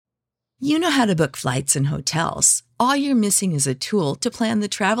You know how to book flights and hotels. All you're missing is a tool to plan the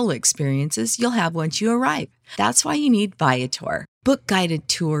travel experiences you'll have once you arrive. That's why you need Viator. Book guided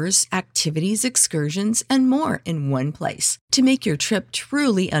tours, activities, excursions, and more in one place to make your trip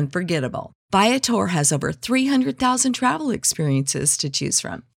truly unforgettable. Viator has over 300,000 travel experiences to choose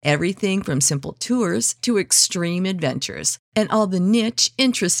from. Everything from simple tours to extreme adventures and all the niche,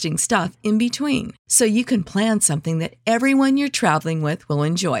 interesting stuff in between. So you can plan something that everyone you're traveling with will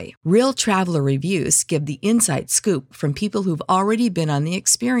enjoy. Real traveler reviews give the inside scoop from people who've already been on the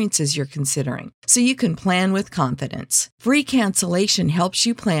experiences you're considering. So you can plan with confidence. Free cancellation helps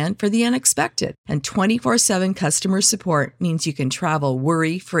you plan for the unexpected. And 24/7 customer support means you can travel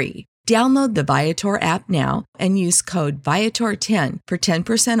worry-free. Download the Viator app now and use code Viator10 for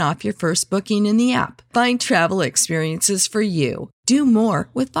 10% off your first booking in the app. Find travel experiences for you. Do more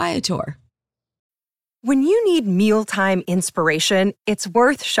with Viator. When you need mealtime inspiration, it's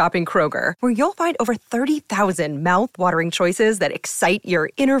worth shopping Kroger, where you'll find over 30,000 mouth-watering choices that excite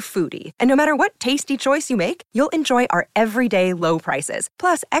your inner foodie. And no matter what tasty choice you make, you'll enjoy our everyday low prices,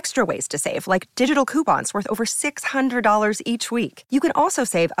 plus extra ways to save, like digital coupons worth over $600 each week. You can also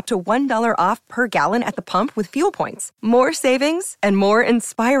save up to $1 off per gallon at the pump with fuel points. More savings and more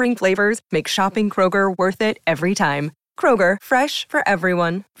inspiring flavors make shopping Kroger worth it every time. Kroger, fresh for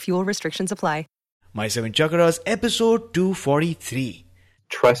everyone. Fuel restrictions apply. My Seven Chakras, episode 243.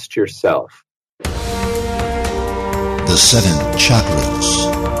 Trust yourself. The seven chakras,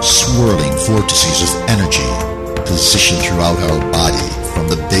 swirling vortices of energy, positioned throughout our body from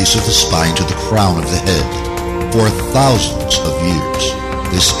the base of the spine to the crown of the head. For thousands of years,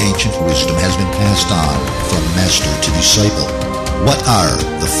 this ancient wisdom has been passed on from master to disciple. What are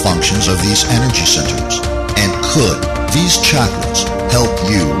the functions of these energy centers? And could these chakras help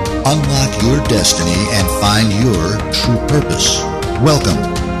you unlock your destiny and find your true purpose? Welcome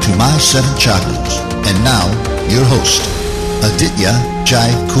to My Seven Chakras. And now, your host, Aditya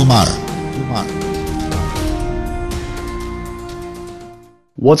Jai Kumar.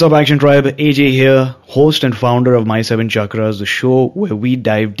 What's up, Action Tribe? AJ here, host and founder of My Seven Chakras, the show where we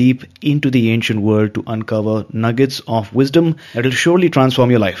dive deep into the ancient world to uncover nuggets of wisdom that will surely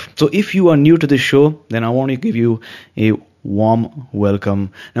transform your life. So if you are new to this show, then I want to give you a warm welcome.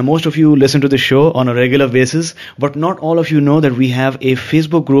 Now, most of you listen to the show on a regular basis, but not all of you know that we have a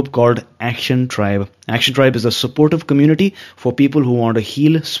Facebook group called Action Tribe. Action Tribe is a supportive community for people who want to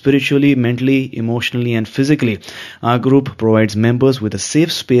heal spiritually, mentally, emotionally, and physically. Our group provides members with a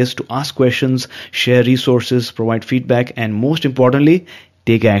safe space to ask questions, share resources, provide feedback, and most importantly,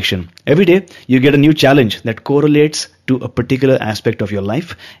 take action. Every day, you get a new challenge that correlates to a particular aspect of your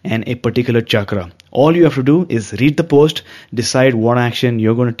life and a particular chakra. All you have to do is read the post, decide what action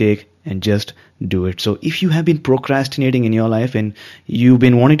you're going to take, and just do it. So if you have been procrastinating in your life and you've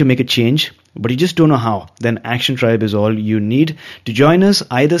been wanting to make a change, but you just don't know how, then Action Tribe is all you need. To join us,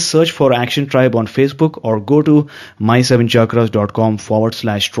 either search for Action Tribe on Facebook or go to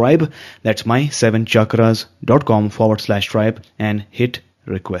my7chakras.com/tribe. That's my7chakras.com/tribe and hit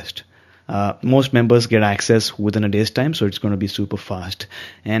request. Most members get access within a day's time, so it's going to be super fast.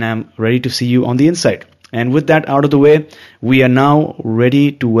 And I'm ready to see you on the inside. And with that out of the way, we are now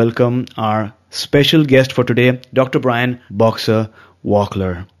ready to welcome our special guest for today, Dr. Brian Boxer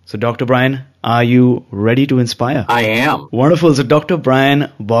Walkler. So Dr. Brian, are you ready to inspire? I am. Wonderful. So Dr. Brian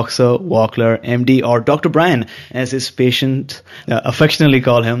Boxer Walkler, MD, or Dr. Brian, as his patients affectionately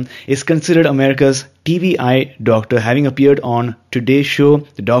call him, is considered America's TV eye doctor, having appeared on Today's Show,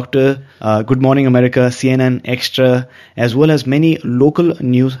 The Doctor, Good Morning America, CNN Extra, as well as many local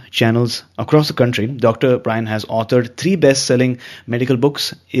news channels across the country. Dr. Brian has authored 3 best-selling medical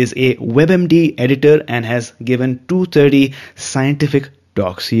books, is a WebMD editor, and has given 230 scientific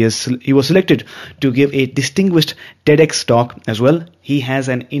talks. He was selected to give a distinguished TEDx talk as well. He has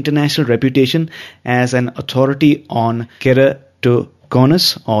an international reputation as an authority on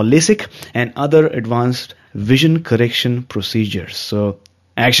keratoconus or LASIK and other advanced vision correction procedures. So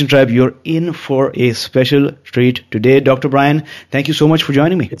Action Tribe, you're in for a special treat today. Dr. Brian, thank you so much for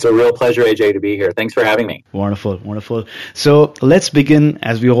joining me. It's a real pleasure, AJ, to be here. Thanks for having me. Wonderful, wonderful. So let's begin,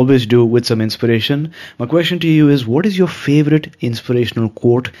 as we always do, with some inspiration. My question to you is, what is your favorite inspirational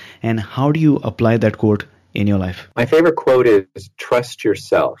quote, and how do you apply that quote in your life? My favorite quote is, trust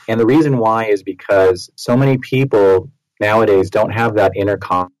yourself. And the reason why is because so many people nowadays don't have that inner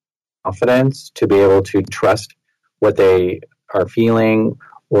confidence to be able to trust what they are feeling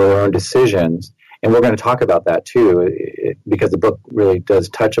or their own decisions. And we're going to talk about that too, because the book really does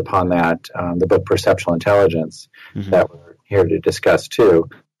touch upon that, the book Perceptual Intelligence, that we're here to discuss too.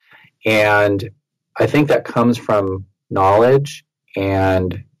 And I think that comes from knowledge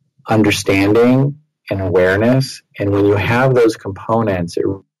and understanding and awareness. And when you have those components, it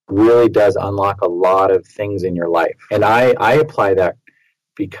really does unlock a lot of things in your life. And I apply that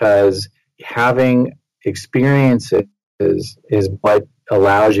because having experiences is what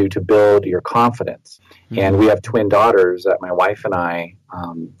allows you to build your confidence. Mm-hmm. And we have twin daughters that my wife and I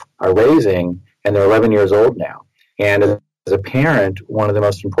are raising, and they're 11 years old now. And as a parent, one of the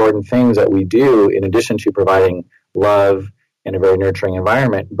most important things that we do, in addition to providing love in a very nurturing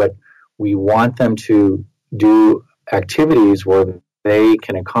environment, but we want them to do activities where they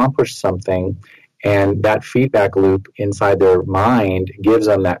can accomplish something, and that feedback loop inside their mind gives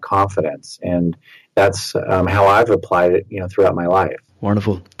them that confidence. And that's how I've applied it, throughout my life.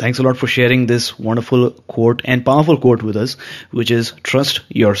 Wonderful. Thanks a lot for sharing this wonderful quote and powerful quote with us, which is trust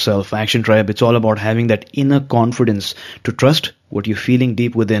yourself. Action Tribe, it's all about having that inner confidence to trust what you're feeling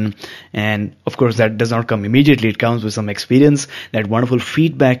deep within. And of course, that does not come immediately. It comes with some experience, that wonderful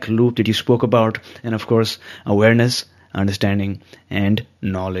feedback loop that you spoke about, and of course, awareness, understanding, and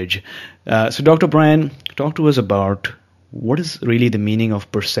knowledge. So Dr. Brian, talk to us about what is really the meaning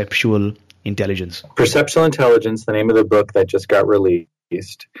of perceptual intelligence. Perceptual intelligence, the name of the book that just got released,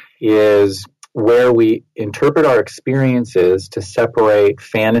 is where we interpret our experiences to separate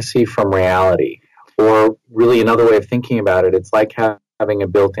fantasy from reality. Or really another way of thinking about it, it's like having a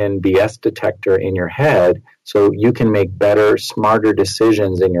built-in BS detector in your head so you can make better, smarter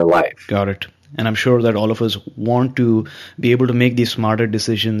decisions in your life. Got it. And I'm sure that all of us want to be able to make these smarter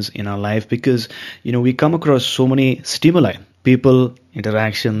decisions in our life because, we come across so many stimuli, people,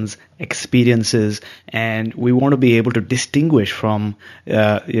 interactions, experiences, and we want to be able to distinguish from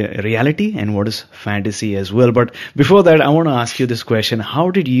reality and what is fantasy as well. But before that, I want to ask you this question.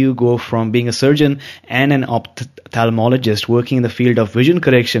 How did you go from being a surgeon and an ophthalmologist working in the field of vision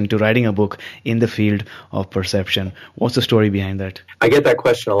correction to writing a book in the field of perception? What's the story behind that? I get that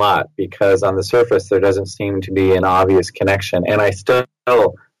question a lot because on the surface, there doesn't seem to be an obvious connection. And I still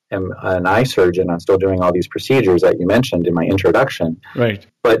am an eye surgeon. I'm still doing all these procedures that you mentioned in my introduction. Right.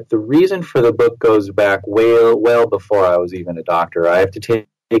 But the reason for the book goes back well before I was even a doctor. I have to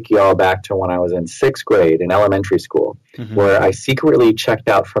take you all back to when I was in 6th grade in elementary school, where I secretly checked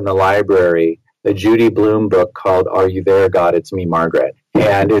out from the library the Judy Blume book called Are You There, God? It's Me, Margaret.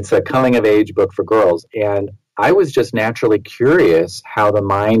 And it's a coming-of-age book for girls. And I was just naturally curious how the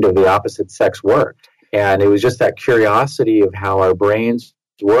mind of the opposite sex worked. And it was just that curiosity of how our brains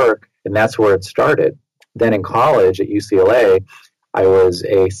work, and that's where it started. Then in college at UCLA, I was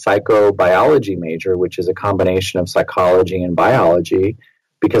a psychobiology major, which is a combination of psychology and biology,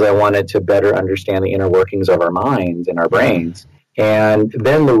 because I wanted to better understand the inner workings of our minds and our brains. And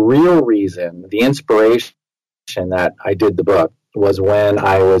then the real reason, the inspiration that I did the book was when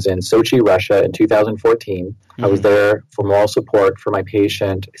I was in Sochi, Russia in 2014. I was there for moral support for my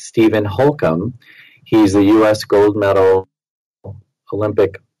patient, Stephen Holcomb. He's the U.S. gold medal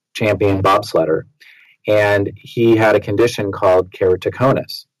Olympic champion bobsledder, and he had a condition called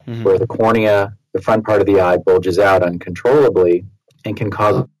keratoconus, where the cornea, the front part of the eye, bulges out uncontrollably and can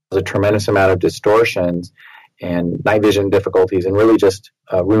cause a tremendous amount of distortions and night vision difficulties and really just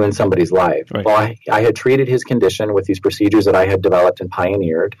ruin somebody's life. Right. Well, I had treated his condition with these procedures that I had developed and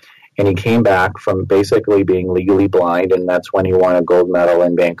pioneered, and he came back from basically being legally blind, and that's when he won a gold medal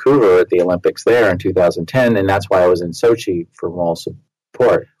in Vancouver at the Olympics there in 2010, and that's why I was in Sochi for moral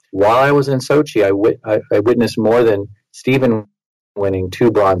support. While I was in Sochi, I witnessed more than Stephen winning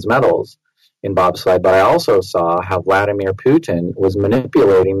 2 bronze medals in bobsled, but I also saw how Vladimir Putin was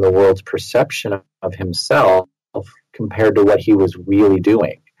manipulating the world's perception of himself compared to what he was really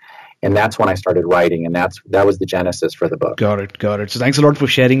doing. And that's when I started writing, and that was the genesis for the book. Got it. So thanks a lot for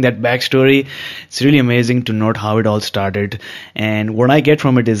sharing that backstory. It's really amazing to note how it all started. And what I get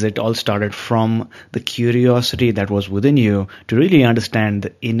from it is it all started from the curiosity that was within you to really understand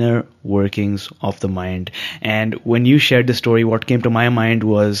the inner workings of the mind. And when you shared the story, what came to my mind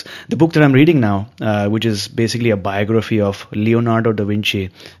was the book that I'm reading now, which is basically a biography of Leonardo da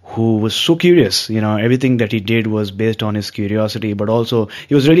Vinci, who was so curious. Everything that he did was based on his curiosity, but also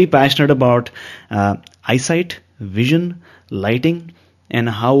he was really passionate about eyesight, vision, lighting, and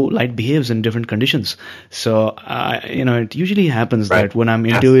how light behaves in different conditions. So, it usually happens that when I'm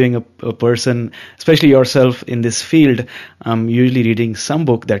interviewing a person, especially yourself in this field, I'm usually reading some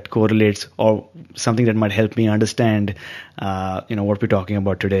book that correlates or something that might help me understand, what we're talking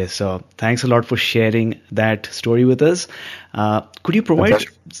about today. So thanks a lot for sharing that story with us. Could you provide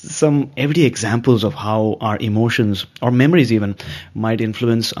some everyday examples of how our emotions or memories even might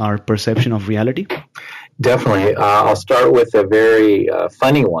influence our perception of reality? Definitely. I'll start with a very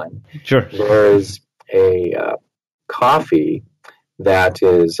funny one. Sure. There's a coffee that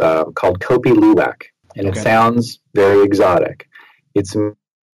is called Kopi Luwak, and it sounds very exotic. It's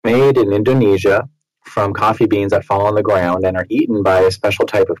made in Indonesia from coffee beans that fall on the ground and are eaten by a special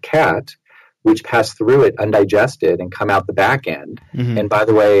type of cat, which pass through it undigested and come out the back end. Mm-hmm. And by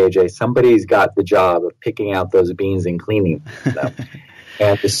the way, AJ, somebody's got the job of picking out those beans and cleaning them.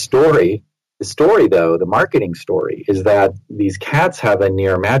 And the story though, the marketing story, is that these cats have a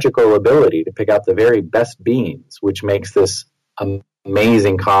near magical ability to pick out the very best beans, which makes this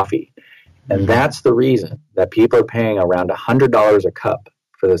amazing coffee. And that's the reason that people are paying around $100 a cup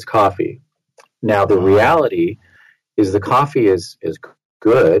for this coffee. Now, the reality is the coffee is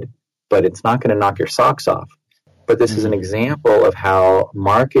good, but it's not going to knock your socks off. But this is an example of how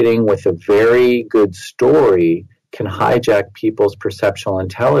marketing with a very good story can hijack people's perceptual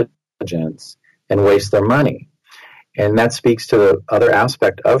intelligence and waste their money. And that speaks to the other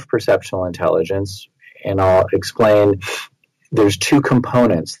aspect of perceptual intelligence. And I'll explain, there's two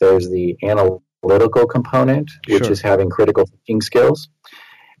components. There's the analytical component, which is having critical thinking skills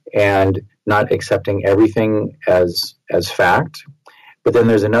and not accepting everything as fact. But then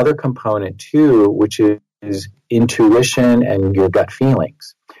there's another component too, which is intuition and your gut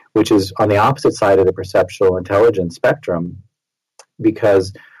feelings, which is on the opposite side of the perceptual intelligence spectrum,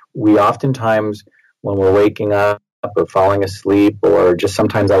 because we oftentimes, when we're waking up or falling asleep, or just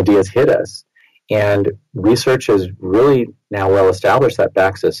sometimes ideas hit us, and research is really now well established that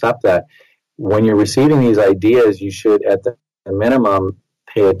backs us up, that when you're receiving these ideas, you should, at the minimum,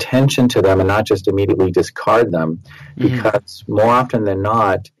 pay attention to them and not just immediately discard them, because more often than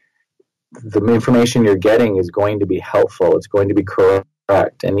not, the information you're getting is going to be helpful. It's going to be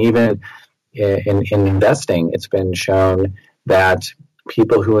correct. And even in investing, it's been shown that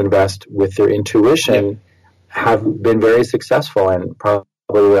people who invest with their intuition have been very successful. And probably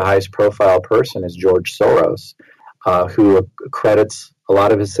the highest profile person is George Soros, who credits a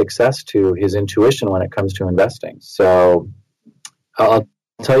lot of his success to his intuition when it comes to investing. So I'll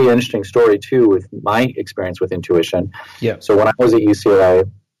tell you an interesting story too with my experience with intuition. So when I was at UCLA,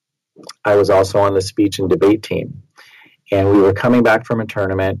 I was also on the speech and debate team, and we were coming back from a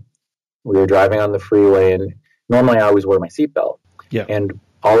tournament. We were driving on the freeway, and normally I always wear my seatbelt. And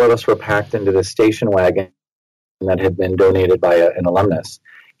all of us were packed into the station wagon that had been donated by an alumnus,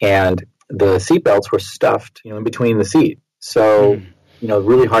 and the seatbelts were stuffed, in between the seat. So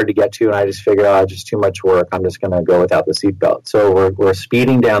really hard to get to, and I just figured, just too much work. I'm just going to go without the seatbelt. So we're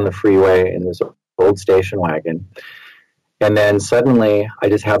speeding down the freeway in this old station wagon, and then suddenly I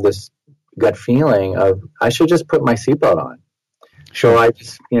just have this gut feeling of I should just put my seatbelt on. So I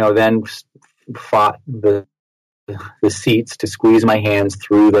just, then fought the seats to squeeze my hands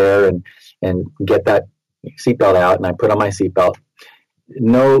through there and get that seatbelt out, and I put on my seatbelt.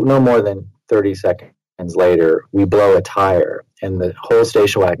 No more than 30 seconds later, we blow a tire, and the whole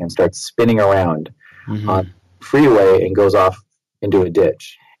station wagon starts spinning around on the freeway and goes off into a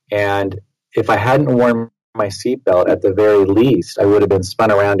ditch. And if I hadn't worn my seatbelt, at the very least, I would have been spun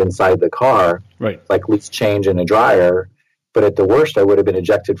around inside the car, like loose change in a dryer. But at the worst, I would have been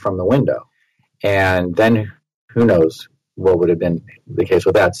ejected from the window. And then who knows what would have been the case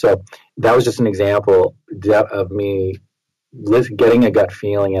with that. So that was just an example of me getting a gut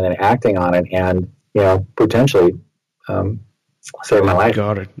feeling and then acting on it, and potentially saving my life.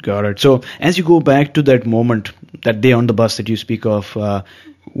 Got it. So as you go back to that moment, that day on the bus that you speak of,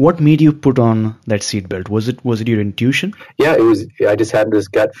 what made you put on that seatbelt? Was it your intuition? Yeah, it was. I just had this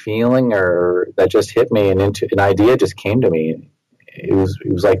gut feeling, or that just hit me, and an idea just came to me. It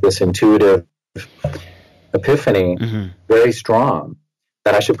was like this intuitive epiphany, very strong,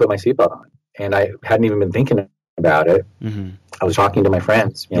 that I should put my seatbelt on. And I hadn't even been thinking about it. I was talking to my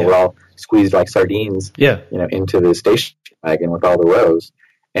friends. We're all squeezed like sardines, into the station wagon with all the rows.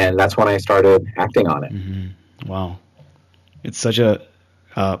 And that's when I started acting on it. Wow. It's such a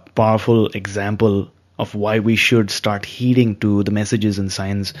powerful example of why we should start heeding to the messages and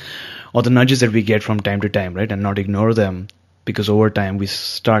signs or the nudges that we get from time to time, right? And not ignore them, because over time we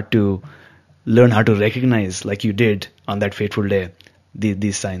start to learn how to recognize, like you did on that fateful day,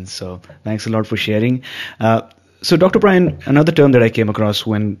 these signs. So thanks a lot for sharing. So Dr. Brian, another term that I came across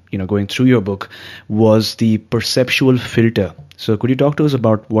when going through your book was the perceptual filter. So could you talk to us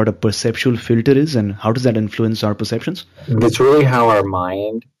about what a perceptual filter is and how does that influence our perceptions? It's really how our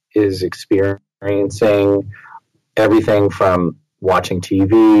mind is experiencing everything from watching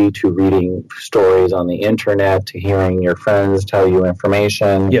TV to reading stories on the internet to hearing your friends tell you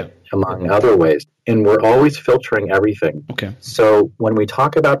information, among other ways. And we're always filtering everything. Okay. So when we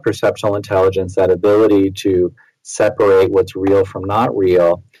talk about perceptual intelligence, that ability to separate what's real from not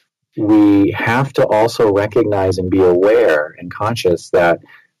real, we have to also recognize and be aware and conscious that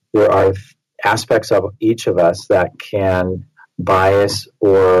there are aspects of each of us that can bias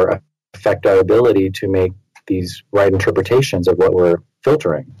or affect our ability to make these right interpretations of what we're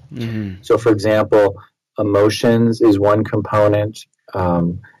filtering. Mm-hmm. So, for example, emotions is one component,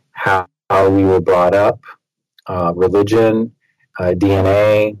 how we were brought up, religion,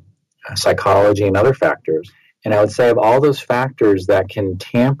 DNA, psychology, and other factors. And I would say of all those factors that can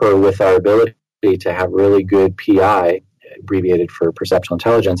tamper with our ability to have really good PI, abbreviated for perceptual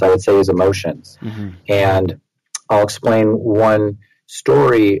intelligence, I would say is emotions. Mm-hmm. And I'll explain one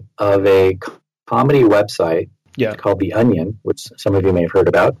story of a comedy website called The Onion, which some of you may have heard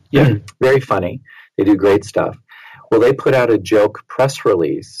about. Yeah. Very funny. They do great stuff. Well, they put out a joke press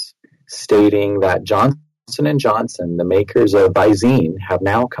release stating that Johnson & Johnson, the makers of Visine, have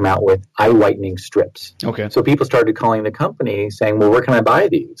now come out with eye whitening strips. Okay. So people started calling the company saying, well, where can I buy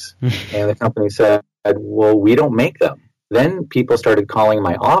these? And the company said, well, we don't make them. Then people started calling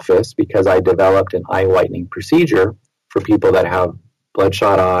my office because I developed an eye whitening procedure for people that have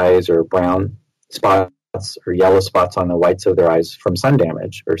bloodshot eyes or brown spots or yellow spots on the whites of their eyes from sun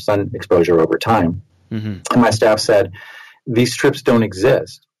damage or sun exposure over time. Mm-hmm. And my staff said, these strips don't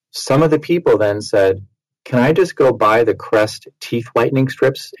exist. Some of the people then said, can I just go buy the Crest teeth whitening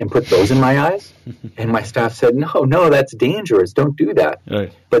strips and put those in my eyes? And my staff said, no, that's dangerous. Don't do that.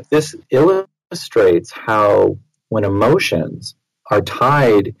 Right. But this illustrates how when emotions are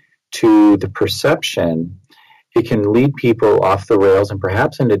tied to the perception, it can lead people off the rails and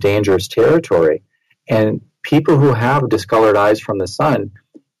perhaps into dangerous territory. And people who have discolored eyes from the sun,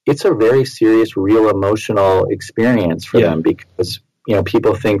 it's a very serious, real emotional experience for them because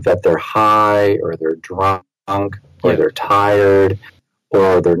people think that they're high or they're drunk or they're tired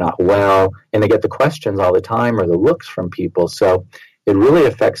or they're not well, and they get the questions all the time or the looks from people. So it really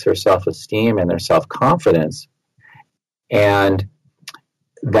affects their self-esteem and their self-confidence. And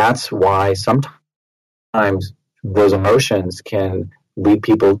that's why sometimes those emotions can lead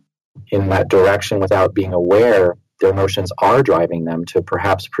people in that direction without being aware their emotions are driving them to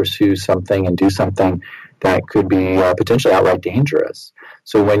perhaps pursue something and do something that could be potentially outright dangerous.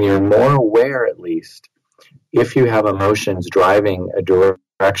 So when you're more aware, at least, if you have emotions driving a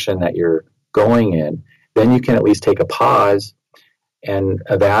direction that you're going in, then you can at least take a pause and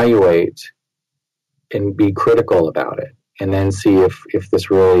evaluate and be critical about it, and then see if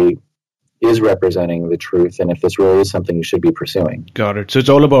this really is representing the truth and if this really is something you should be pursuing. Got it. So it's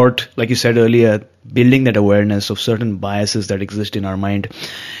all about, like you said earlier, building that awareness of certain biases that exist in our mind.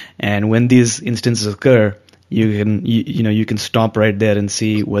 And when these instances occur, you can stop right there and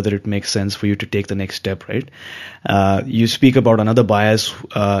see whether it makes sense for you to take the next step, right? You speak about another bias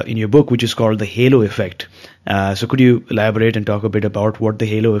in your book, which is called the halo effect. So could you elaborate and talk a bit about what the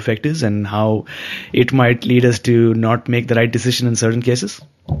halo effect is and how it might lead us to not make the right decision in certain cases?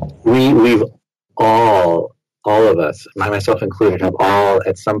 We've all of us, myself included, have all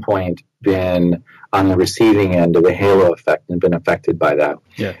at some point been on the receiving end of the halo effect and been affected by that.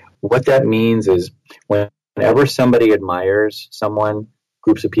 Yeah. What that means is whenever somebody admires someone,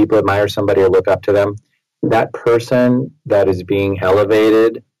 groups of people admire somebody or look up to them, that person that is being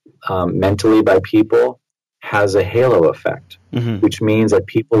elevated mentally by people has a halo effect, which means that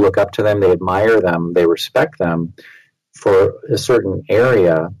people look up to them, they admire them, they respect them for a certain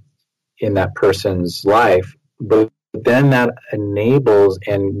area in that person's life, but then that enables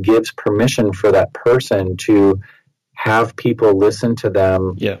and gives permission for that person to have people listen to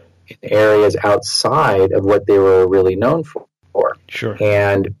them in areas outside of what they were really known for. Sure.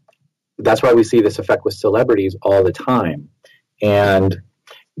 And that's why we see this effect with celebrities all the time. And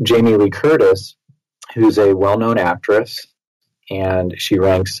Jamie Lee Curtis, who's a well-known actress, and she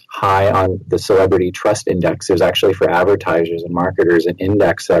ranks high on the Celebrity Trust Index. There's actually, for advertisers and marketers, an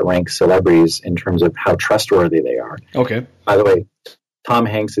index that ranks celebrities in terms of how trustworthy they are. Okay. By the way, Tom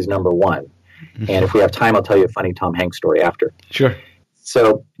Hanks is number one. And if we have time, I'll tell you a funny Tom Hanks story after. Sure.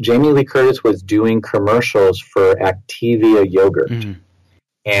 So Jamie Lee Curtis was doing commercials for Activia yogurt.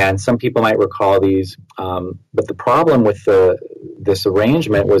 And some people might recall these, but the problem with this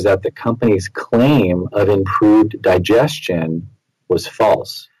arrangement was that the company's claim of improved digestion was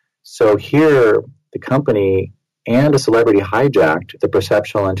false. So here, the company and a celebrity hijacked the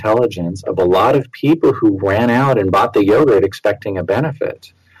perceptual intelligence of a lot of people who ran out and bought the yogurt expecting a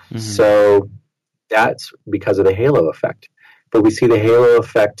benefit. So that's because of the halo effect. But we see the halo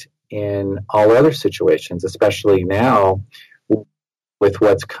effect in all other situations, especially now with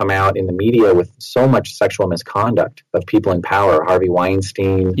what's come out in the media with so much sexual misconduct of people in power, Harvey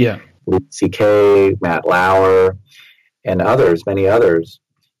Weinstein, Louis C.K., Matt Lauer, and others, many others.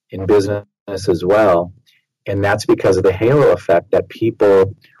 in business as well. And that's because of the halo effect that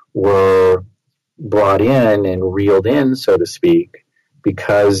people were brought in and reeled in, so to speak,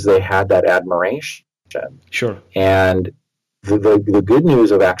 because they had that admiration. Sure. And the good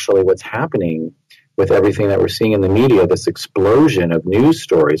news of actually what's happening with everything that we're seeing in the media, this explosion of news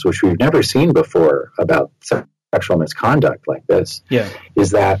stories, which we've never seen before about sexual misconduct like this,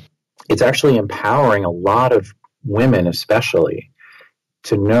 is that it's actually empowering a lot of women especially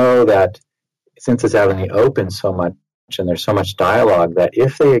to know that since it's out in the open so much and there's so much dialogue, that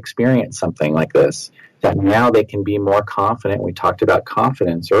if they experience something like this, that now they can be more confident. We talked about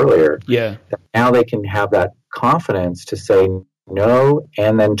confidence earlier. Yeah. That now they can have that confidence to say no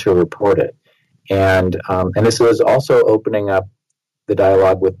and then to report it. And this is also opening up the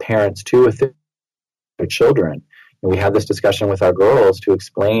dialogue with parents too, with their children. And we had this discussion with our girls to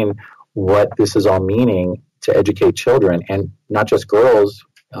explain what this is all meaning to educate children, and not just girls,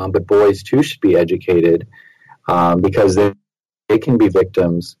 but boys too should be educated because they can be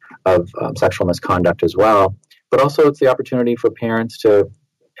victims of sexual misconduct as well. But also it's the opportunity for parents to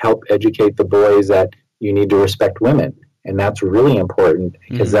help educate the boys that you need to respect women. And that's really important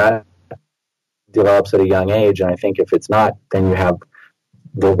because that develops at a young age. And I think if it's not, then you have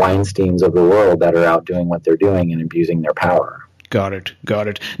the Weinsteins of the world that are out doing what they're doing and abusing their power. Got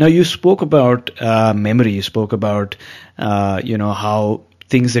it. Now you spoke about memory. You spoke about, how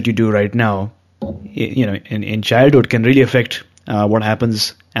things that you do right now, in childhood can really affect what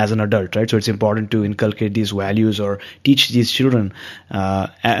happens as an adult, right? So it's important to inculcate these values or teach these children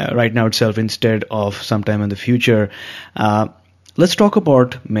right now itself instead of sometime in the future. Let's talk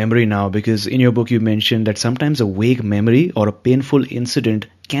about memory now, because in your book you mentioned that sometimes a vague memory or a painful incident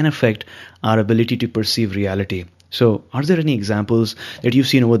can affect our ability to perceive reality. So are there any examples that you've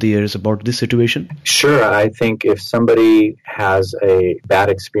seen over the years about this situation? Sure. I think if somebody has a bad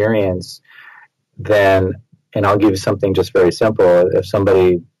experience, then, and I'll give you something just very simple. If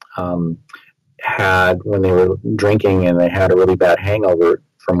somebody had, when they were drinking and they had a really bad hangover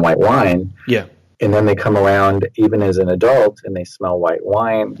from white wine, and then they come around even as an adult and they smell white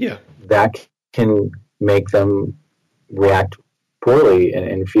wine, that can make them react poorly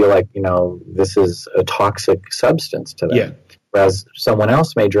and feel like, this is a toxic substance to them. Whereas someone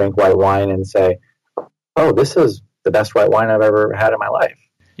else may drink white wine and say, oh, this is the best white wine I've ever had in my life.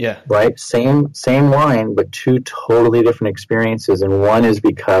 Right? Same wine, but two totally different experiences. And one is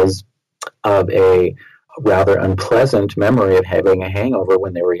because of a rather unpleasant memory of having a hangover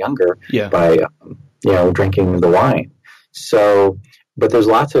when they were younger by, drinking the wine. So, but there's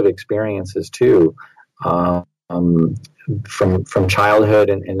lots of experiences too. From childhood,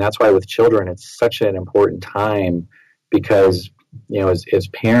 and that's why with children it's such an important time, because as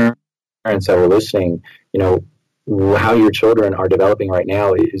parents that are listening, how your children are developing right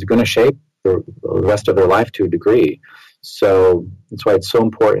now is going to shape the rest of their life to a degree. So that's why it's so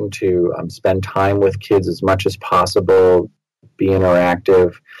important to spend time with kids as much as possible, be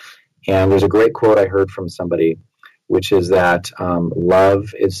interactive. And there's a great quote I heard from somebody, which is that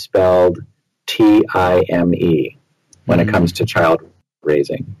love is spelled Time when it comes to child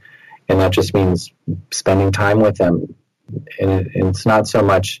raising. And that just means spending time with them. And it's not so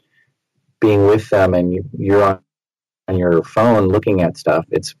much being with them and you're on your phone looking at stuff.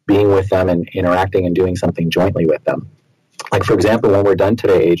 It's being with them and interacting and doing something jointly with them. Like, for example, when we're done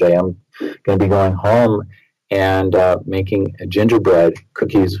today, AJ, I'm going to be going home and making gingerbread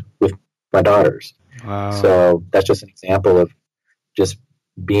cookies with my daughters. Wow. So that's just an example of just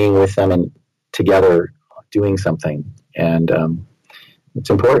being with them and together doing something, and it's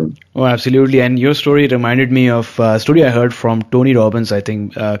important. Oh, absolutely. And your story reminded me of a story I heard from Tony Robbins, I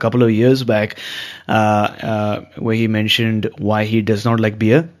think, a couple of years back, where he mentioned why he does not like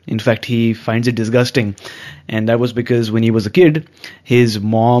beer. In fact, he finds it disgusting. And that was because when he was a kid, his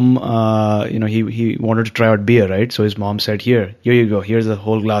mom, he wanted to try out beer, right? So his mom said, here you go. Here's a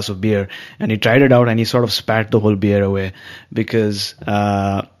whole glass of beer. And he tried it out and he sort of spat the whole beer away because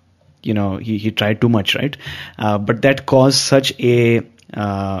he tried too much, right? But that caused such a,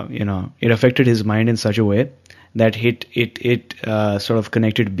 it affected his mind in such a way that it sort of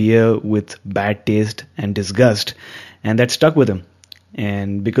connected beer with bad taste and disgust, and that stuck with him.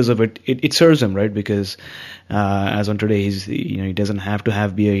 And because of it serves him, right? Because as on today, he doesn't have to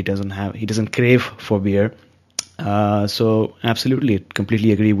have beer. He doesn't crave for beer. So absolutely,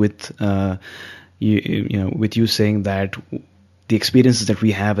 completely agree with with you saying that the experiences that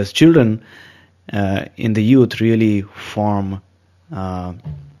we have as children in the youth really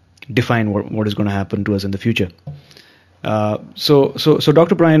define what is going to happen to us in the future. So,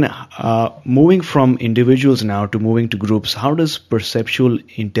 Dr. Brian, moving from individuals now to moving to groups, how does perceptual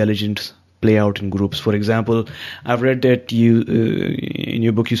intelligence play out in groups? For example, I've read that you, in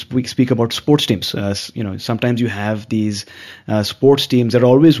your book, you speak about sports teams. Sometimes you have these sports teams that are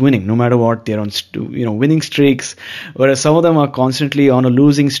always winning, no matter what. They're on, winning streaks, whereas some of them are constantly on a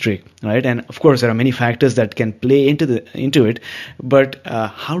losing streak, right? And of course, there are many factors that can play into it. But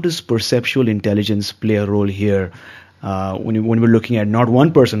how does perceptual intelligence play a role here when we're looking at not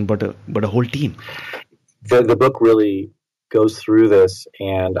one person but a whole team? The book really goes through this,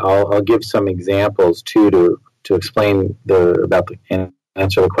 and I'll give some examples too to explain and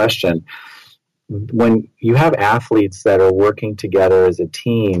answer the question. When you have athletes that are working together as a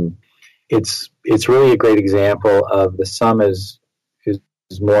team, it's really a great example of the sum is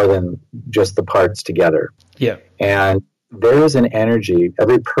more than just the parts together. Yeah. And there is an energy.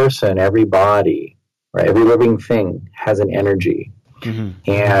 Every person, every body, right, every living thing has an energy.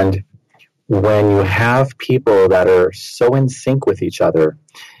 Mm-hmm. And when you have people that are so in sync with each other,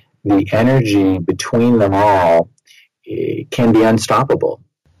 the energy between them all can be unstoppable.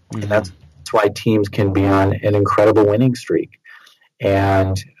 Mm-hmm. And that's why teams can be on an incredible winning streak.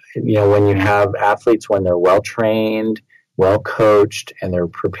 And, when you have athletes, when they're well-trained, well-coached, and they're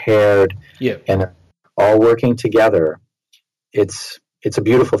prepared, and they're all working together, it's a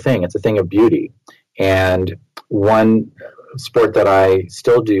beautiful thing. It's a thing of beauty. And one sport that I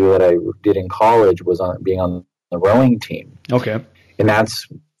still do, that I did in college, was being on the rowing team. Okay. And I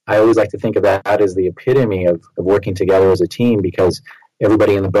always like to think of that as the epitome of working together as a team, because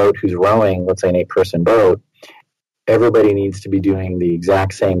everybody in the boat who's rowing, let's say an 8-person boat, everybody needs to be doing the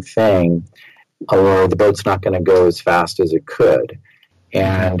exact same thing, or the boat's not going to go as fast as it could.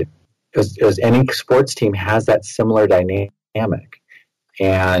 And as any sports team has that similar dynamic.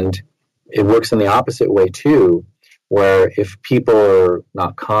 And it works in the opposite way too, where if people are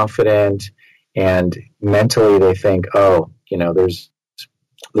not confident and mentally they think, there's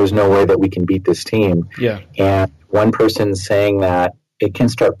no way that we can beat this team. Yeah. And one person saying that, it can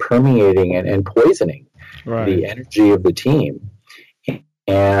start permeating and poisoning the energy of the team.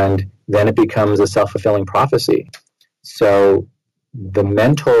 And then it becomes a self-fulfilling prophecy. So the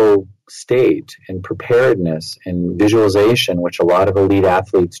mental state and preparedness and visualization, which a lot of elite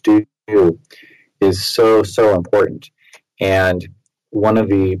athletes do, is so, so important. And one of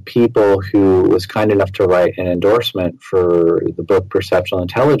the people who was kind enough to write an endorsement for the book Perceptual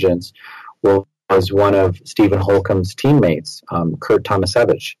Intelligence was one of Stephen Holcomb's teammates, Kurt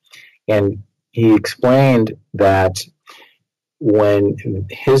Tomasevich. And he explained that when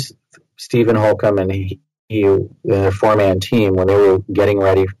Stephen Holcomb and their 4-man team, when they were getting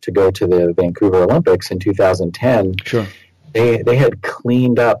ready to go to the Vancouver Olympics in 2010, sure, they had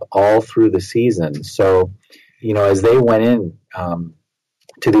cleaned up all through the season. So, as they went in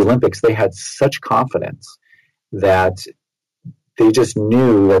to the Olympics, they had such confidence that they just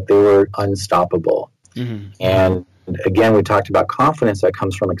knew that they were unstoppable. Mm-hmm. And again, we talked about confidence that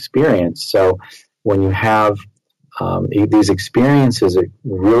comes from experience. So when you have these experiences, it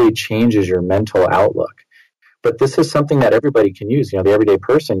really changes your mental outlook. But this is something that everybody can use. The everyday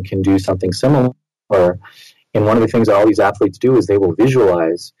person can do something similar. And one of the things that all these athletes do is they will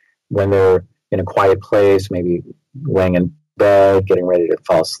visualize when they're in a quiet place, maybe laying in bed, getting ready to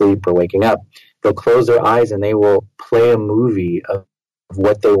fall asleep or waking up. They'll close their eyes and they will play a movie of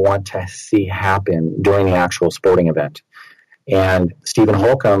what they want to see happen during the actual sporting event. And Stephen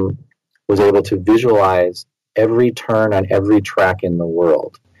Holcomb was able to visualize every turn on every track in the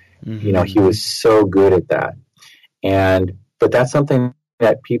world. Mm-hmm. He was so good at that. But that's something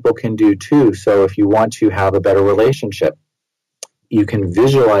that people can do too. So if you want to have a better relationship, you can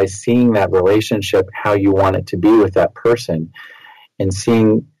visualize seeing that relationship how you want it to be with that person, and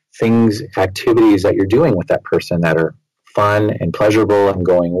seeing things, activities that you're doing with that person that are fun and pleasurable and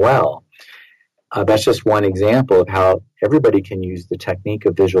going well. That's just one example of how everybody can use the technique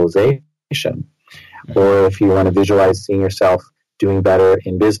of visualization. Mm-hmm. Or if you want to visualize seeing yourself doing better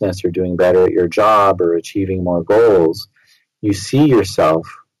in business or doing better at your job or achieving more goals, you see yourself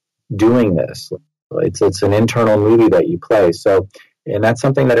doing this. It's an internal movie that you play. So, and that's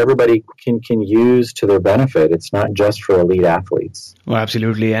something that everybody can use to their benefit. It's not just for elite athletes. Oh,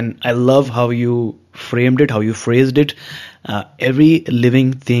 absolutely. And I love how you framed it, how you phrased it. Every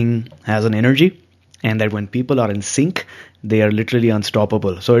living thing has an energy, and that when people are in sync, they are literally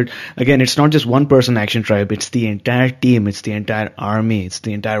unstoppable. So it's not just one person action tribe. It's the entire team. It's the entire army. It's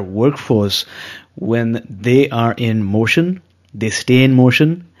the entire workforce. When they are in motion, they stay in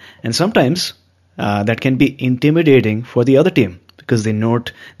motion. And sometimes that can be intimidating for the other team, because they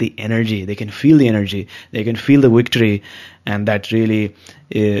note the energy. They can feel the energy. They can feel the victory, and that really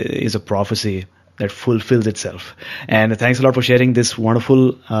is a prophecy that fulfills itself. And thanks a lot for sharing this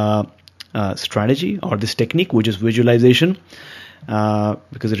wonderful strategy or this technique, which is visualization,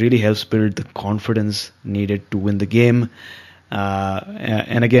 because it really helps build the confidence needed to win the game.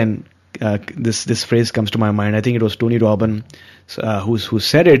 And again, this phrase comes to my mind. I think it was Tony Robbins who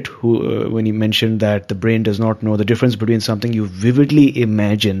said it, when he mentioned that the brain does not know the difference between something you vividly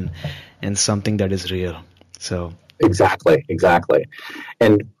imagine and something that is real. So exactly.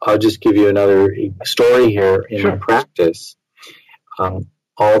 And I'll just give you another story here. In my practice,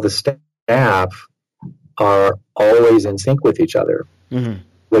 all the staff are always in sync with each other. Mm-hmm.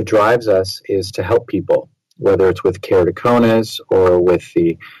 What drives us is to help people, whether it's with keratoconus or with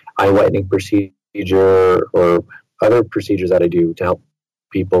the eye whitening procedure or other procedures that I do to help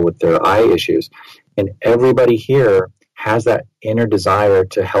people with their eye issues. And everybody here has that inner desire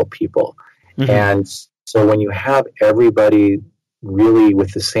to help people. Mm-hmm. And so when you have everybody really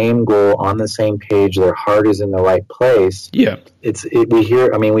with the same goal, on the same page, their heart is in the right place. Yeah, we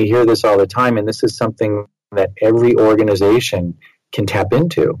hear this all the time, and this is something that every organization can tap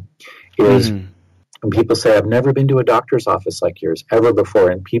into. Is when people say, "I've never been to a doctor's office like yours ever before,"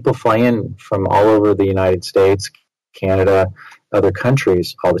 and people fly in from all over the United States, Canada, other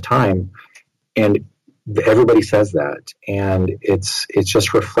countries all the time, and everybody says that, and it's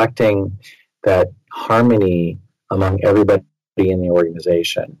just reflecting that harmony among everybody in the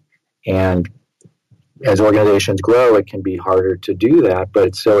organization. And as organizations grow, it can be harder to do that,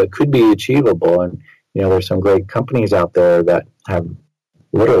 but it could be achievable. And there's some great companies out there that have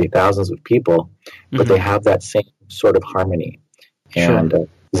literally thousands of people, but they have that same sort of harmony. Sure. And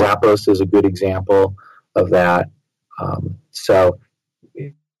Zappos is a good example of that. So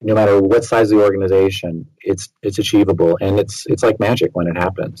no matter what size of the organization, it's achievable, and it's like magic when it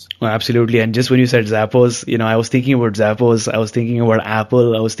happens. Well, absolutely. And just when you said Zappos, I was thinking about Zappos, I was thinking about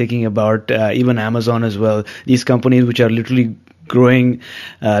Apple, I was thinking about even Amazon as well. These companies which are literally growing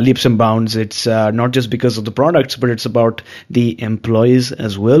leaps and bounds. It's not just because of the products, but it's about the employees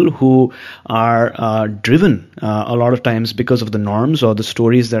as well, who are driven a lot of times because of the norms or the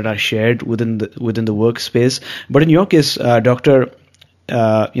stories that are shared within the workspace. But in your case, Doctor,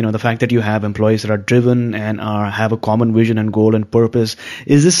 the fact that you have employees that are driven and have a common vision and goal and purpose,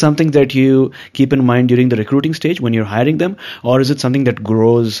 is this something that you keep in mind during the recruiting stage when you're hiring them, or is it something that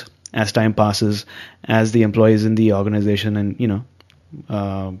grows as time passes, as the employees in the organization and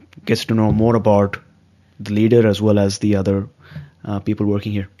gets to know more about the leader as well as the other people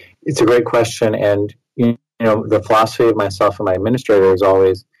working here? It's a great question, and the philosophy of myself and my administrator is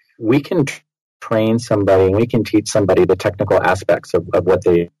always, we can train somebody and we can teach somebody the technical aspects of what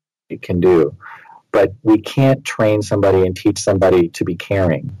they can do, but we can't train somebody and teach somebody to be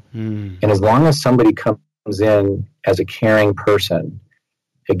caring. And as long as somebody comes in as a caring person,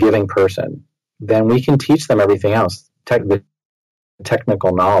 a giving person, then we can teach them everything else, the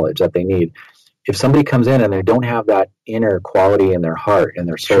technical knowledge that they need. If somebody comes in and they don't have that inner quality in their heart and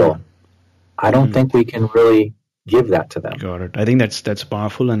their soul, sure, I don't think we can really give that to them. Got it. I think that's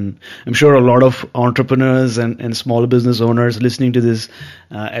powerful, and I'm sure a lot of entrepreneurs and small business owners listening to this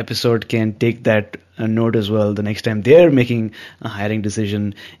episode can take that note as well. The next time they're making a hiring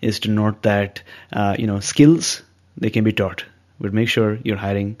decision is to note that skills, they can be taught, but make sure you're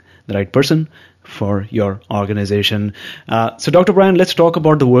hiring the right person for your organization. So Dr. Brian, let's talk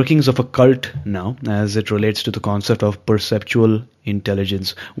about the workings of a cult now as it relates to the concept of perceptual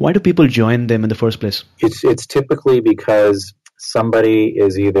intelligence. Why do people join them in the first place? It's typically because somebody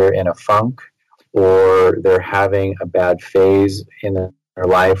is either in a funk or they're having a bad phase in their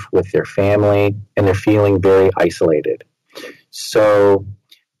life with their family and they're feeling very isolated. So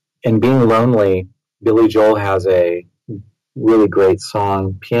in being lonely, Billy Joel has a really great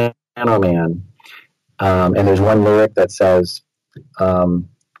song, Piano Man. And there's one lyric that says,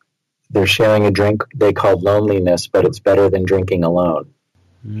 they're sharing a drink they call loneliness, but it's better than drinking alone.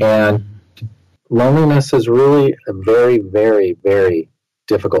 And loneliness is really a very, very, very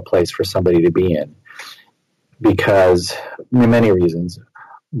difficult place for somebody to be in because many reasons.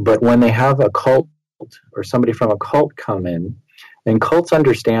 But when they have a cult or somebody from a cult come in, and cults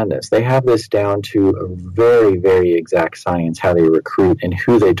understand this, they have this down to a very, very exact science, how they recruit and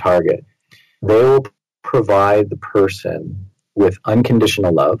who they target. They will provide the person with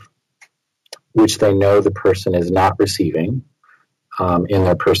unconditional love, which they know the person is not receiving in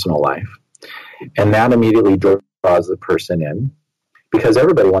their personal life. And that immediately draws the person in because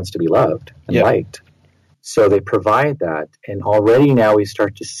everybody wants to be loved and liked. So they provide that. And already now we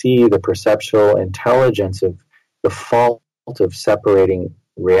start to see the perceptual intelligence of the false of separating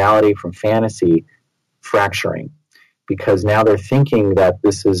reality from fantasy fracturing, because now they're thinking that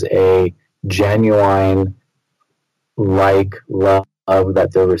this is a genuine love that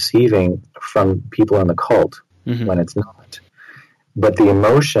they're receiving from people in the cult, when it's not. But the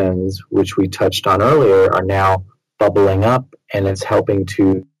emotions, which we touched on earlier, are now bubbling up, and it's helping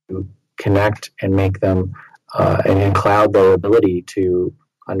to connect and make them and cloud their ability to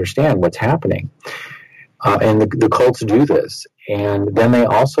understand what's happening. And the cults do this. And then they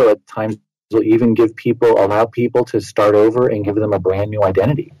also at times will even allow people to start over and give them a brand new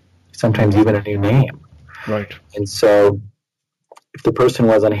identity, sometimes even a new name. Right. And so if the person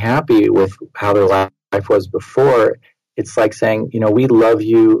was unhappy with how their life was before, it's like saying, we love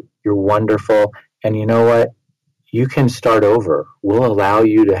you, you're wonderful, and you know what? You can start over. We'll allow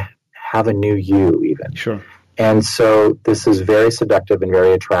you to have a new you even. Sure. And so this is very seductive and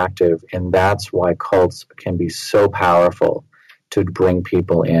very attractive, and that's why cults can be so powerful to bring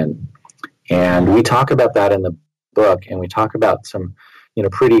people in. And we talk about that in the book, and we talk about some,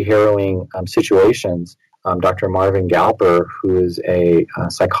 pretty harrowing situations. Dr. Marvin Galper, who is a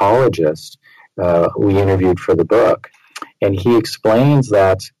psychologist, we interviewed for the book, and he explains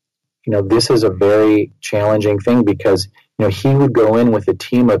that, this is a very challenging thing because, he would go in with a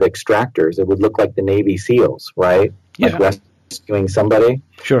team of extractors. It would look like the Navy SEALs, right? Yeah. Like rescuing somebody.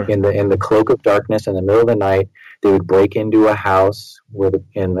 Sure. In the cloak of darkness in the middle of the night, they would break into a house where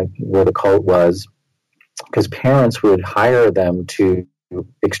the cult was, because parents would hire them to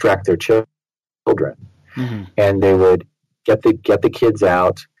extract their children, and they would get the kids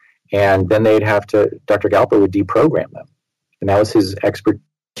out, and then they'd have to. Dr. Galper would deprogram them, and that was his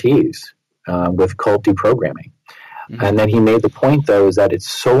expertise with cult deprogramming. And then he made the point, though, is that it's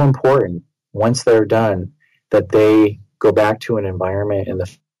so important once they're done that they go back to an environment in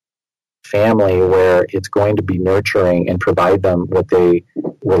the family where it's going to be nurturing and provide them what they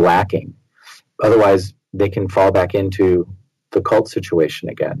were lacking. Otherwise, they can fall back into the cult situation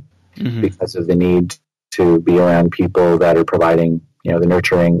again because of the need to be around people that are providing, the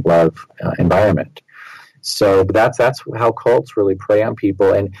nurturing love environment. So that's how cults really prey on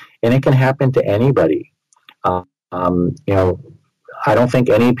people, and it can happen to anybody. I don't think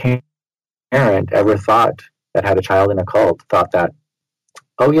any parent ever thought that had a child in a cult thought that,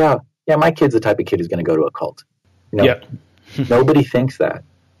 oh yeah, my kid's the type of kid who's going to go to a cult. Nobody thinks that.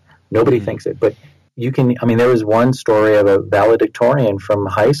 Nobody thinks it. But there was one story of a valedictorian from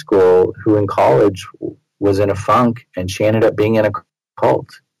high school who in college was in a funk, and she ended up being in a cult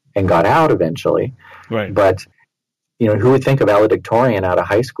and got out eventually. Right. But, who would think a valedictorian out of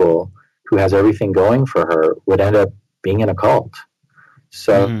high school who has everything going for her would end up being in a cult?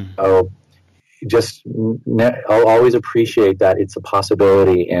 So I'll always appreciate that it's a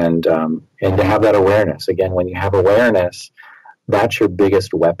possibility, and to have that awareness. Again, when you have awareness, that's your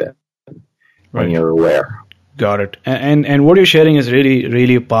biggest weapon when you're aware. Got it. And what you're sharing is really,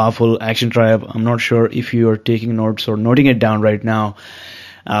 really powerful, Action Tribe. I'm not sure if you are taking notes or noting it down right now.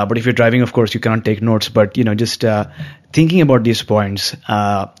 But if you're driving, of course, you cannot take notes. But, just thinking about these points,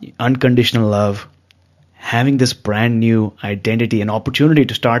 unconditional love, having this brand new identity, an opportunity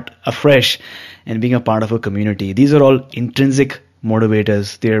to start afresh and being a part of a community. These are all intrinsic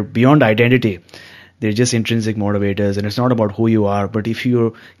motivators. They're beyond identity. They're just intrinsic motivators, and it's not about who you are. But if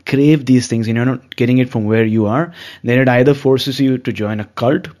you crave these things and you're not getting it from where you are, then it either forces you to join a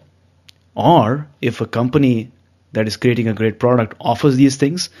cult, or if a company that is creating a great product offers these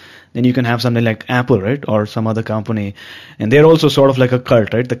things, then you can have something like Apple, right? Or some other company. And they're also sort of like a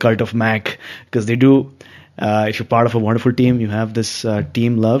cult, right? The cult of Mac, because they do, if you're part of a wonderful team, you have this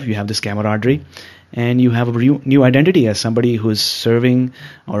team love, you have this camaraderie, and you have a new identity as somebody who's serving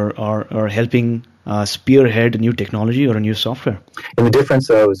or helping spearhead a new technology or a new software. And the difference,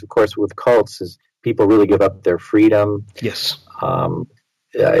 though, is, of course, with cults is people really give up their freedom. Yes.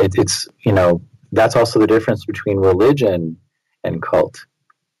 It's that's also the difference between religion and cult,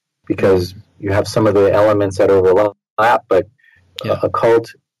 because you have some of the elements that overlap, but a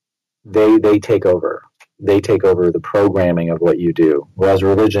cult, they take over. They take over the programming of what you do, whereas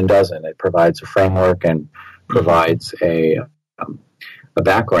religion doesn't. It provides a framework and provides a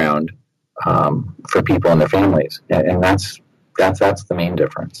background for people and their families, and that's the main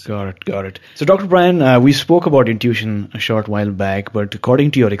difference. Got it. So, Dr. Brian, we spoke about intuition a short while back, but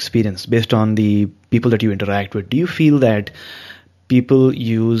according to your experience, based on the people that you interact with, do you feel that people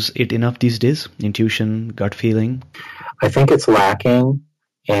use it enough these days? Intuition, gut feeling? I think it's lacking,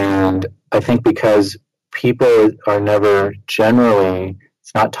 and I think because people are never generally,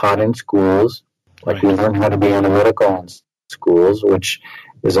 it's not taught in schools. Like we learn how to be analytical in schools, which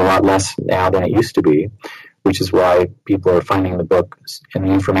is a lot less now than it used to be. which is why people are finding the book and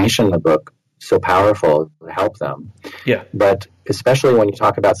the information in the book so powerful to help them. Yeah. But especially when you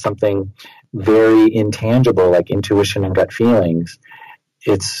talk about something very intangible like intuition and gut feelings,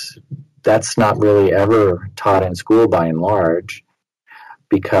 that's not really ever taught in school by and large,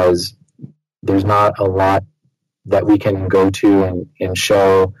 because there's not a lot that we can go to and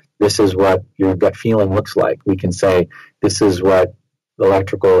show this is what your gut feeling looks like. We can say this is what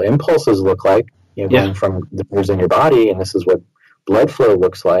electrical impulses look like, going from the nerves in your body, and this is what blood flow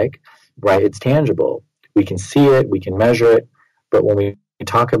looks like, right? It's tangible. We can see it, we can measure it, but when we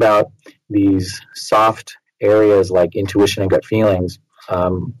talk about these soft areas like intuition and gut feelings,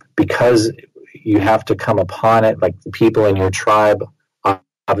 because you have to come upon it, like the people in your tribe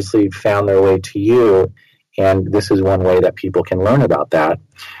obviously found their way to you, and this is one way that people can learn about that.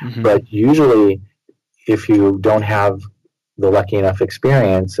 Mm-hmm. But usually, if you don't have the lucky enough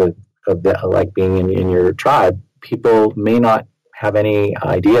experience of like being in your tribe, people may not have any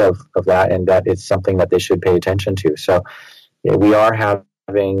idea of that, and that it's something that they should pay attention to. So we are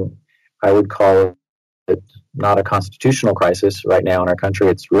having, I would call it not a constitutional crisis right now in our country.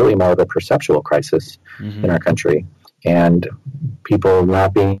 It's really more of a perceptual crisis in our country. And people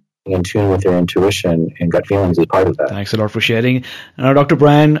not being in tune with their intuition and gut feelings is part of that. Thanks a lot for sharing. Now, Dr.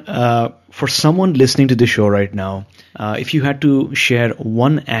 Brian, for someone listening to the show right now, if you had to share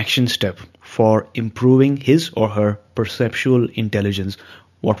one action step for improving his or her perceptual intelligence,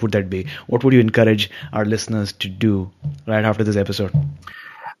 what would that be? What would you encourage our listeners to do right after this episode?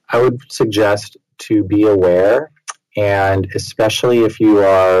 I would suggest to be aware, and especially if you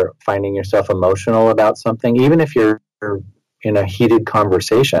are finding yourself emotional about something, even if you're in a heated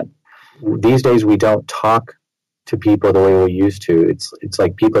conversation. These days we don't talk to people the way we used to. It's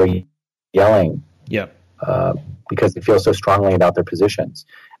like people are yelling because they feel so strongly about their positions,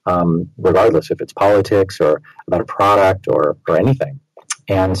 regardless if it's politics or about a product or anything.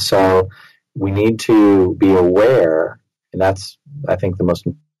 And so we need to be aware, and that's, I think, the most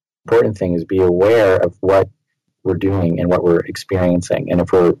important thing, is be aware of what we're doing and what we're experiencing. And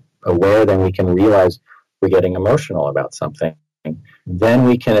if we're aware, then we can realize we're getting emotional about something. Then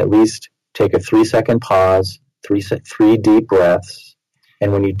we can at least take a 3-second pause, three deep breaths.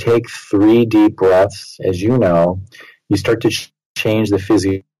 And when you take 3 deep breaths, as you know, you start to change the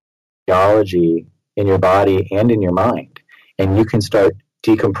physiology in your body and in your mind. And you can start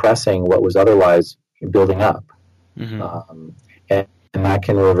decompressing what was otherwise building up. Mm-hmm. And that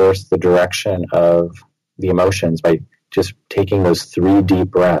can reverse the direction of the emotions by just taking those 3 deep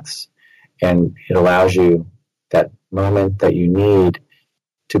breaths. And it allows you that moment that you need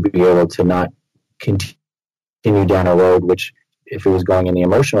to be able to not continue down a road, which if it was going in the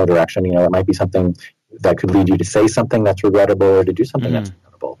emotional direction, it might be something that could lead you to say something that's regrettable or to do something that's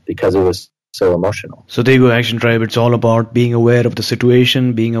regrettable because it was so emotional. So there you go, Action Tribe. It's all about being aware of the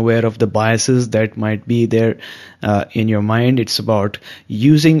situation, being aware of the biases that might be there in your mind. It's about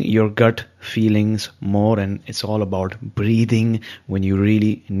using your gut feelings more, and it's all about breathing when you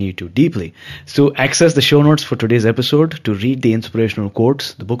really need to deeply. So access the show notes for today's episode to read the inspirational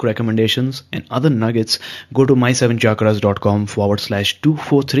quotes, the book recommendations, and other nuggets. Go to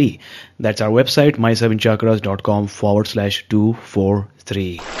my7chakras.com/243. That's our website,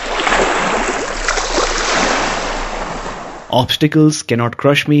 my7chakras.com/243. Obstacles cannot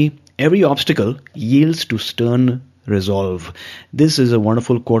crush me. Every obstacle yields to stern resolve. This is a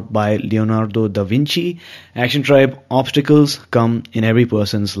wonderful quote by Leonardo da Vinci. Action Tribe, obstacles come in every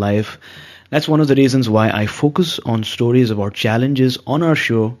person's life. That's one of the reasons why I focus on stories about challenges on our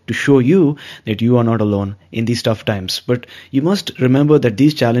show, to show you that you are not alone in these tough times. But you must remember that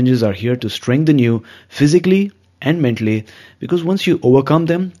these challenges are here to strengthen you physically and mentally, because once you overcome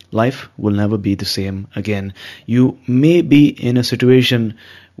them, life will never be the same again. You may be in a situation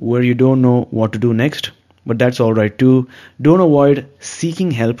where you don't know what to do next, but that's all right too. Don't avoid seeking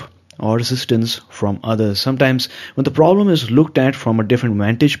help or assistance from others. Sometimes when the problem is looked at from a different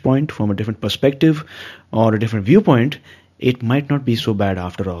vantage point, from a different perspective or a different viewpoint, it might not be so bad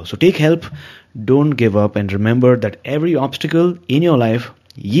after all. So take help, don't give up, and remember that every obstacle in your life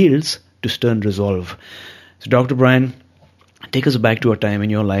yields to stern resolve. So Dr. Brian, take us back to a time in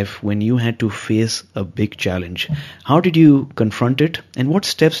your life when you had to face a big challenge. How did you confront it, and what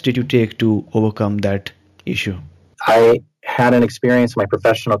steps did you take to overcome that issue? I had an experience in my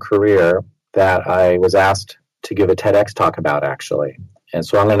professional career that I was asked to give a TEDx talk about, actually. And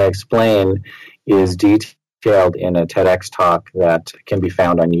so I'm going to explain is detailed in a TEDx talk that can be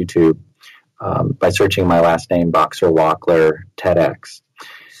found on YouTube by searching my last name, Boxer Walkler TEDx.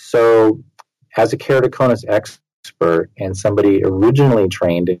 So as a keratoconus expert and somebody originally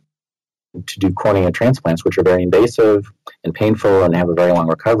trained to do cornea transplants, which are very invasive and painful and have a very long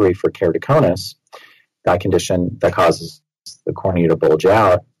recovery for keratoconus, that condition that causes the cornea to bulge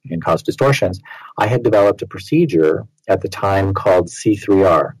out and cause distortions, I had developed a procedure at the time called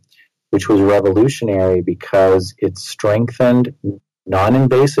C3R, which was revolutionary because it strengthened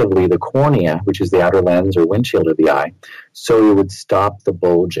non-invasively the cornea, which is the outer lens or windshield of the eye, so it would stop the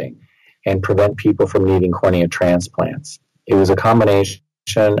bulging and prevent people from needing cornea transplants. It was a combination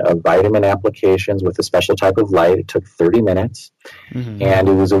of vitamin applications with a special type of light. It took 30 minutes, and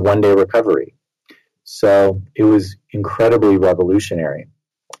it was a one-day recovery. So it was incredibly revolutionary,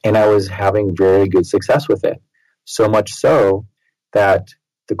 and I was having very good success with it. So much so that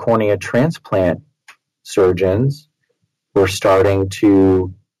the cornea transplant surgeons were starting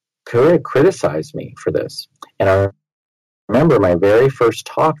to criticize me for this. And I remember my very first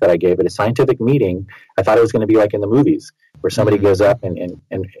talk that I gave at a scientific meeting, I thought it was going to be like in the movies, where somebody goes up and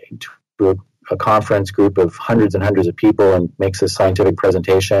to a conference group of hundreds and hundreds of people and makes a scientific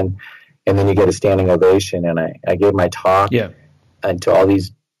presentation, and then you get a standing ovation. And I gave my talk and to all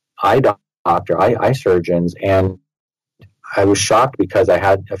these eye surgeons, and I was shocked because I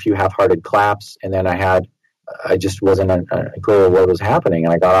had a few half-hearted claps, and then I just wasn't clear what was happening.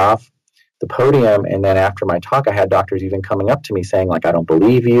 And I got off the podium, and then after my talk, I had doctors even coming up to me saying, like, I don't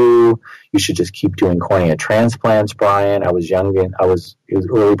believe you. You should just keep doing cornea transplants, Brian. I was young, and it was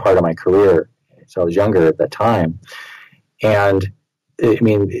early part of my career, so I was younger at that time. And I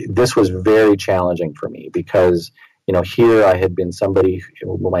mean, this was very challenging for me because, here I had been somebody,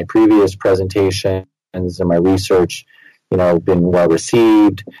 my previous presentations and my research, been well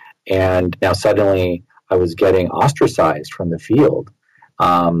received, and now suddenly I was getting ostracized from the field,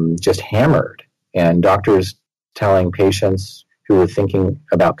 just hammered, and doctors telling patients who were thinking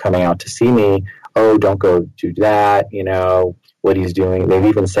about coming out to see me, oh, don't go do that, what he's doing. They'd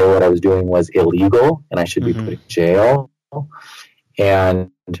even say what I was doing was illegal and I should be put in jail.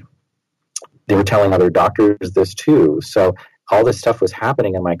 And they were telling other doctors this too. So all this stuff was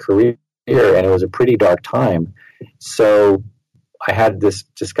happening in my career, and it was a pretty dark time. So I had this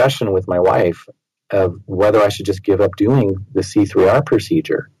discussion with my wife of whether I should just give up doing the C3R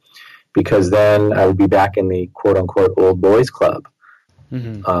procedure, because then I would be back in the quote-unquote old boys club,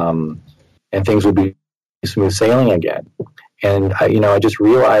 and things would be smooth sailing again. And I just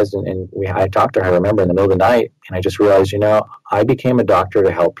realized, I talked to her, I remember, in the middle of the night, and I just realized, I became a doctor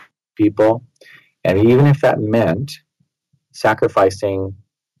to help people, and even if that meant sacrificing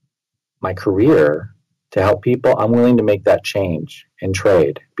my career to help people, I'm willing to make that change and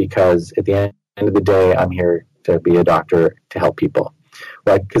trade, because at the end of the day, I'm here to be a doctor to help people.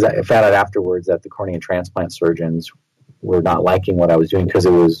 Because I found out afterwards that the cornea transplant surgeons were not liking what I was doing because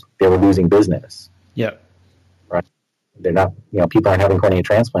they were losing business. Yeah. Right. They're not, people aren't having cornea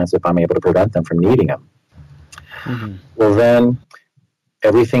transplants if I'm able to prevent them from needing them. Well, then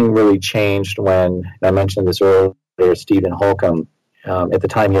everything really changed when, I mentioned this earlier, Stephen Holcomb, at the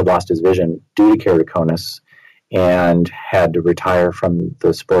time he had lost his vision due to keratoconus and had to retire from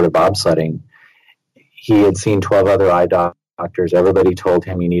the sport of bobsledding. He had seen 12 other eye doctors. Everybody told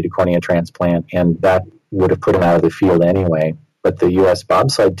him he needed cornea transplant, and that would have put him out of the field anyway. But the U.S.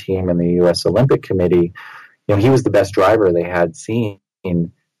 bobsled team and the U.S. Olympic Committee, he was the best driver they had seen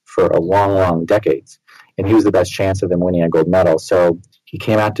for a long, long decades. And he was the best chance of him winning a gold medal. So he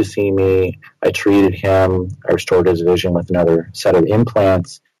came out to see me. I treated him. I restored his vision with another set of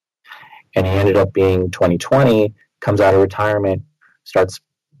implants. And he ended up being 2020, comes out of retirement, starts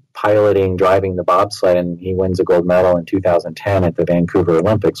driving the bobsled, and he wins a gold medal in 2010 at the Vancouver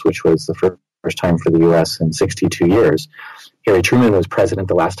Olympics, which was the first time for the U.S. in 62 years. Harry Truman was president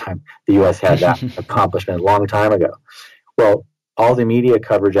the last time the U.S. had that accomplishment a long time ago. Well, all the media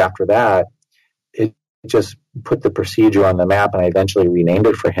coverage after that, it just put the procedure on the map, and I eventually renamed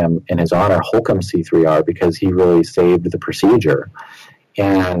it for him in his honor, Holcomb C3R, because he really saved the procedure.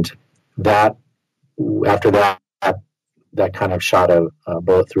 And that, after that kind of shot a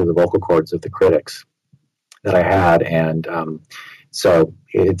bullet through the vocal cords of the critics that I had. And so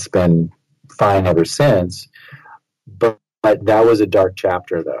it's been fine ever since. But that was a dark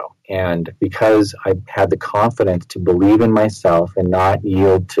chapter, though. And because I had the confidence to believe in myself and not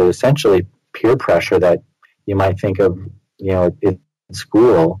yield to essentially peer pressure that you might think of, in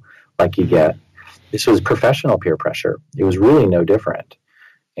school, like you get. This was professional peer pressure. It was really no different.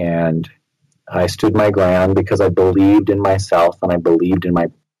 And I stood my ground because I believed in myself and I believed in my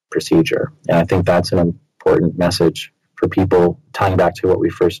procedure. And I think that's an important message for people, tying back to what we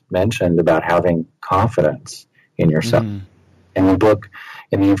first mentioned about having confidence in yourself. And the book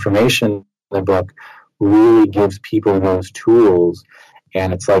and the information in the book really gives people those tools.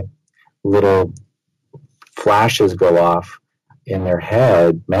 And it's like little flashes go off in their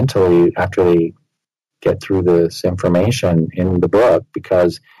head mentally after they get through this information in the book,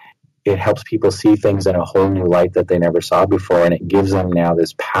 because it helps people see things in a whole new light that they never saw before, and it gives them now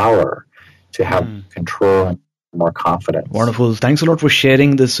this power to have control and more confidence. Wonderful. Thanks a lot for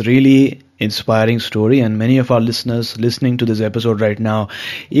sharing this really inspiring story. And many of our listeners listening to this episode right now,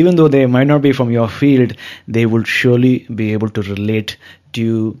 even though they might not be from your field, they will surely be able to relate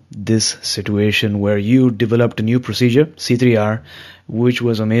to this situation where you developed a new procedure, C3R, which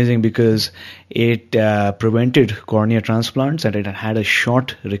was amazing because it prevented cornea transplants and it had a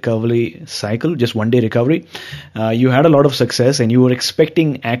short recovery cycle, just 1 day recovery. You had a lot of success and you were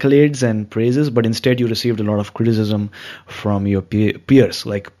expecting accolades and praises, but instead you received a lot of criticism from your peers,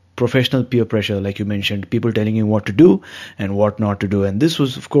 like professional peer pressure, like you mentioned, people telling you what to do and what not to do. And this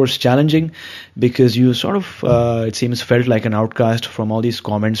was, of course, challenging because you sort of, it seems, felt like an outcast from all these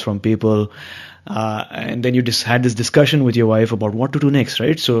comments from people. And then you just had this discussion with your wife about what to do next,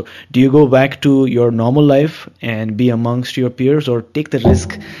 right? So do you go back to your normal life and be amongst your peers, or take the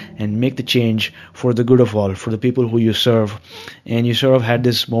risk and make the change for the good of all, for the people who you serve? And you sort of had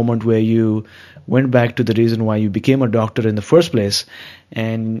this moment where you went back to the reason why you became a doctor in the first place,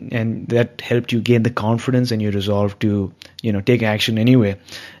 and that helped you gain the confidence and you resolved to, take action anyway.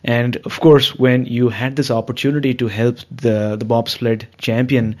 And of course, when you had this opportunity to help the bobsled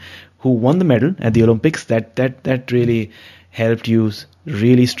champion who won the medal at the Olympics, that really helped you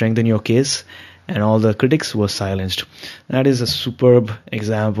really strengthen your case, and all the critics were silenced. That is a superb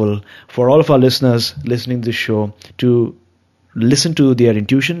example for all of our listeners listening to this show to listen to their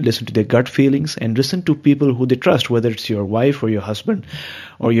intuition, listen to their gut feelings, and listen to people who they trust, whether it's your wife or your husband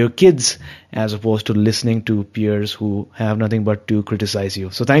or your kids, as opposed to listening to peers who have nothing but to criticize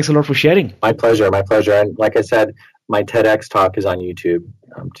you. So thanks a lot for sharing. My pleasure. And like I said, my TEDx talk is on YouTube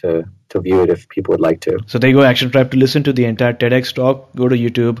to view it if people would like to. So there you go, Action Tribe. To listen to the entire TEDx talk, go to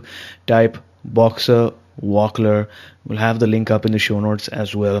YouTube, type Boxer Wackler. We'll have the link up in the show notes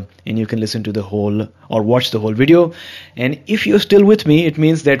as well, and you can listen to the whole or watch the whole video. And if you're still with me, it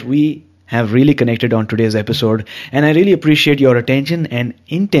means that we have really connected on today's episode, and I really appreciate your attention and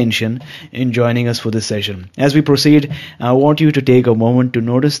intention in joining us for this session. As we proceed, I want you to take a moment to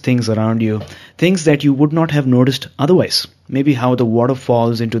notice things around you, things that you would not have noticed otherwise. Maybe how the water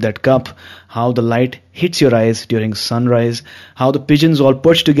falls into that cup, how the light hits your eyes during sunrise, how the pigeons all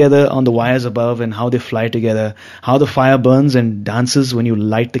perch together on the wires above and how they fly together, how the fire burns and dances when you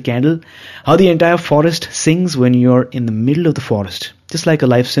light the candle, how the entire forest sings when you're in the middle of the forest, just like a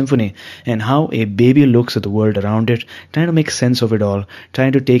life symphony, and how a baby looks at the world around it, trying to make sense of it all,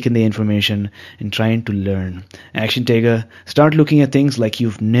 trying to take in the information and trying to learn. Action Taker, start looking at things like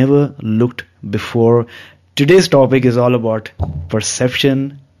you've never looked before. Today's topic is all about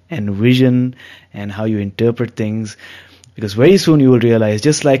perception and vision and how you interpret things, because very soon you will realize,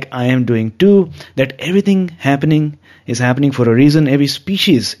 just like I am doing too, that everything happening is happening for a reason. Every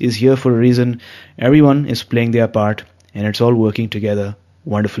species is here for a reason. Everyone is playing their part, and it's all working together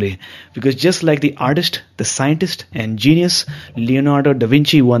wonderfully. Because just like the artist, the scientist, and genius Leonardo da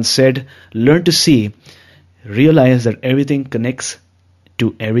Vinci once said, learn to see, realize that everything connects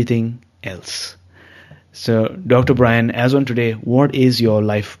to everything else. So, Dr. Brian, as on today, what is your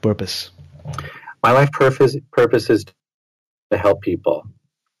life purpose? My life purpose is to help people.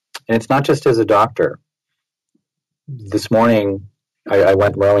 And it's not just as a doctor. This morning, I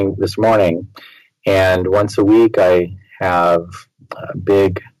went rowing this morning, and once a week I have a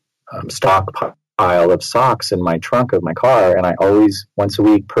big stockpile of socks in my trunk of my car, and I always, once a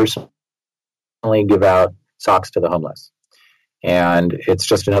week, personally give out socks to the homeless. And it's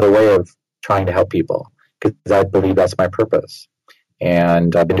just another way of trying to help people, because I believe that's my purpose.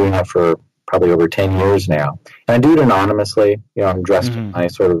 And I've been doing that for probably over 10 years now. And I do it anonymously. I'm dressed in my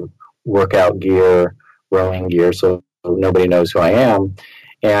sort of workout gear, rowing gear, so nobody knows who I am.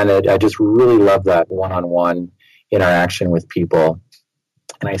 And I just really love that one-on-one interaction with people.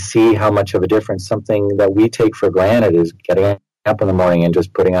 And I see how much of a difference something that we take for granted is getting up in the morning and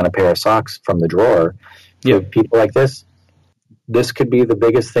just putting on a pair of socks from the drawer. For people like this could be the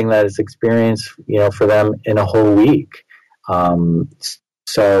biggest thing that is experienced, for them in a whole week.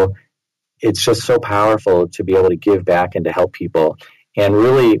 So it's just so powerful to be able to give back and to help people. And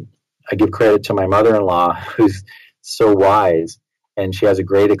really, I give credit to my mother-in-law, who's so wise, and she has a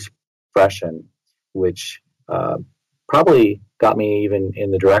great expression, which probably got me even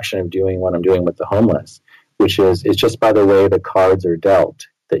in the direction of doing what I'm doing with the homeless, which is, it's just by the way the cards are dealt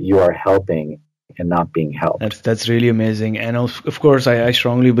that you are helping and not being helped. That's really amazing. And of course, I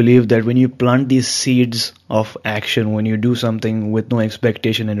strongly believe that when you plant these seeds of action, when you do something with no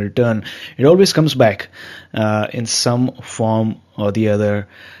expectation in return, it always comes back in some form or the other.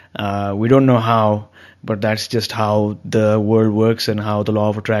 We don't know how, but that's just how the world works and how the law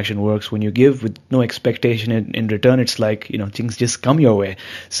of attraction works. When you give with no expectation in return, it's like, things just come your way.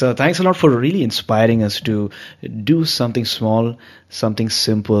 So thanks a lot for really inspiring us to do something small, something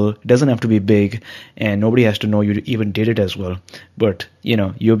simple. It doesn't have to be big, and nobody has to know you even did it as well. But,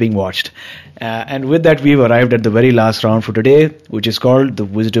 you're being watched. And with that, we've arrived at the very last round for today, which is called the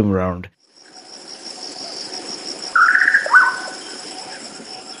Wisdom Round.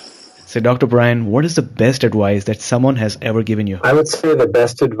 So, Dr. Brian, what is the best advice that someone has ever given you? I would say the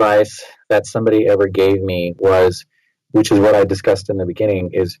best advice that somebody ever gave me was, which is what I discussed in the beginning,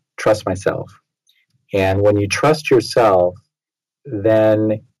 is trust myself. And when you trust yourself,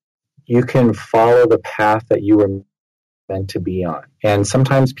 then you can follow the path that you were meant to be on. And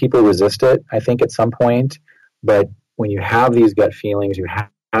sometimes people resist it, I think, at some point. But when you have these gut feelings, you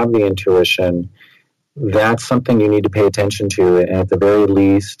have the intuition, that's something you need to pay attention to. And at the very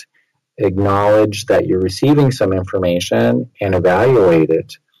least, acknowledge that you're receiving some information and evaluate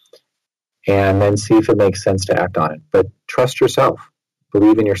it, and then see if it makes sense to act on it. But trust yourself.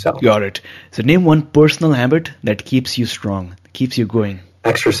 Believe in yourself. Got it. So name one personal habit that keeps you strong, keeps you going.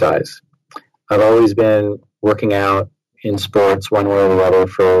 Exercise. I've always been working out in sports one way or the other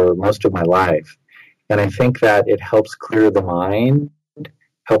for most of my life. And I think that it helps clear the mind,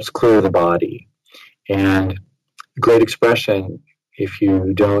 helps clear the body. And great expression, if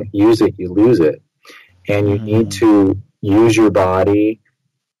you don't use it, you lose it. And you need to use your body,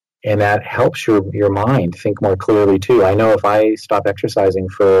 and that helps your mind think more clearly too. I know if I stop exercising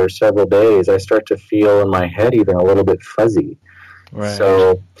for several days, I start to feel in my head even a little bit fuzzy. Right.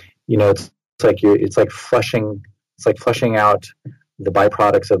 So, it's like flushing out the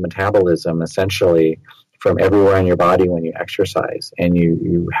byproducts of metabolism essentially from everywhere in your body when you exercise, and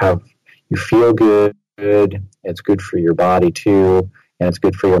you feel good. It's good for your body too, and it's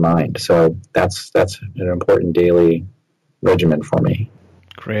good for your mind. So that's an important daily regimen for me.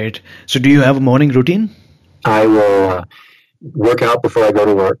 Great. So do you have a morning routine? I will work out before I go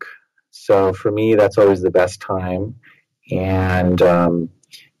to work. So for me, that's always the best time. And, I'll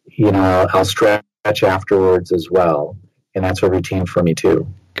stretch afterwards as well. And that's a routine for me too.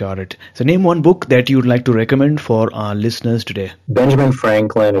 Got it. So name one book that you'd like to recommend for our listeners today. Benjamin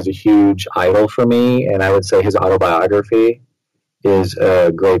Franklin is a huge idol for me, and I would say his autobiography is a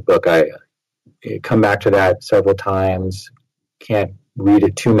great book. I come back to that several times, can't read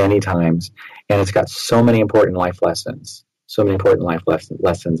it too many times, and it's got so many important life lessons in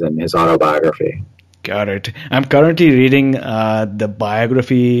his autobiography. Got it. I'm currently reading the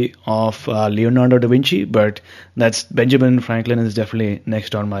biography of Leonardo da Vinci, but that's Benjamin Franklin is definitely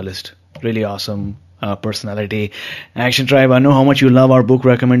next on my list. Really awesome personality. Action Tribe, I know how much you love our book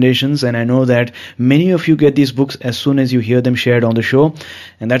recommendations, and I know that many of you get these books as soon as you hear them shared on the show,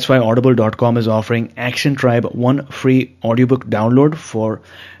 and that's why Audible.com is offering Action Tribe one free audiobook download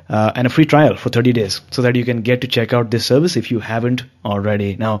and a free trial for 30 days so that you can get to check out this service if you haven't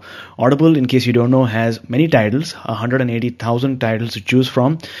already. Now, Audible, in case you don't know, has many titles, 180,000 titles to choose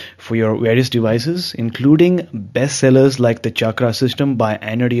from for your various devices, including bestsellers like The Chakra System by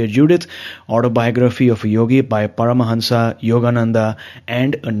Anodea Judith, Autobiography of a Yogi by Paramahansa Yogananda,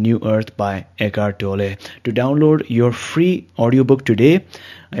 and A New Earth by Eckhart Tolle. To download your free audiobook today,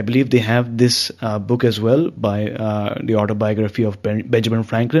 I believe they have this book as well by the autobiography of Benjamin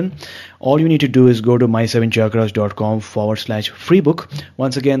Franklin. All you need to do is go to my7chakras.com/free book.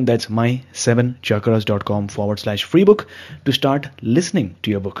 Once again, that's my7chakras.com/free book to start listening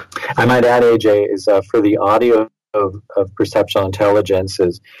to your book. I might add, AJ, is for the audio of perceptual intelligence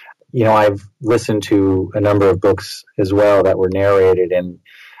is, I've listened to a number of books as well that were narrated, and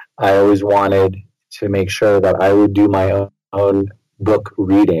I always wanted to make sure that I would do my own book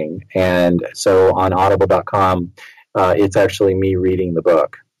reading, and so on audible.com it's actually me reading the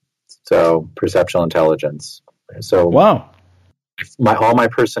book, so Perceptual Intelligence. So wow, all my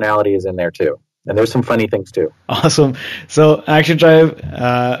personality is in there too, and there's some funny things too. Awesome. So Action Tribe,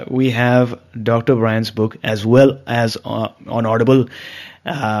 we have Dr. Brian's book as well as on Audible.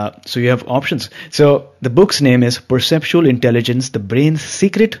 So you have options. So the book's name is Perceptual Intelligence, the Brain's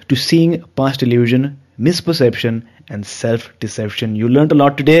Secret to Seeing Past Illusion, Misperception, and Self-Deception. You learned a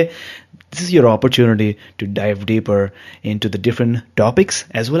lot today. This is your opportunity to dive deeper into the different topics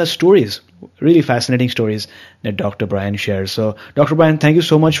as well as stories, really fascinating stories that Dr. Brian shares. So Dr. Brian, thank you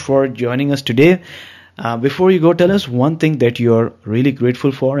so much for joining us today. Before you go, tell us one thing that you're really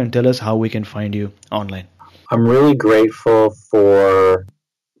grateful for and tell us how we can find you online. I'm really grateful for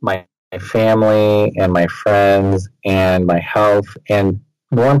my family and my friends and my health. And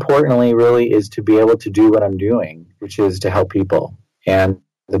more importantly, really, is to be able to do what I'm doing, which is to help people. And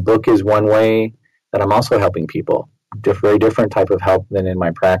the book is one way that I'm also helping people, very different type of help than in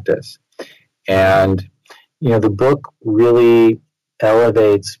my practice. And, the book really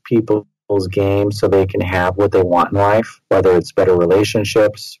elevates people's game so they can have what they want in life, whether it's better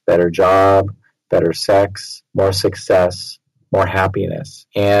relationships, better job, better sex, more success, more happiness.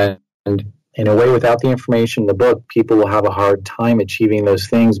 And in a way, without the information in the book, people will have a hard time achieving those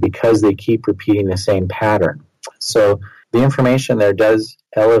things because they keep repeating the same pattern. So the information there does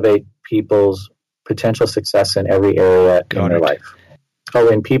elevate people's potential success in every area in their life. Oh,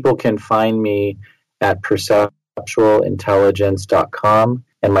 and people can find me at perceptualintelligence.com,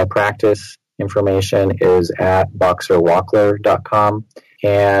 and my practice information is at boxerwalkler.com.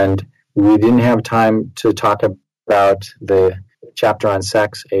 And we didn't have time to talk about the chapter on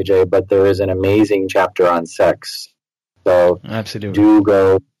sex, AJ, but there is an amazing chapter on sex. So absolutely, do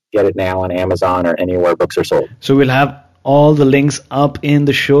go get it now on Amazon or anywhere books are sold. So we'll have all the links up in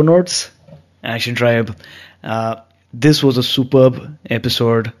the show notes. Action Tribe, this was a superb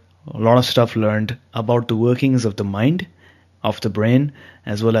episode. A lot of stuff learned about the workings of the mind, of the brain,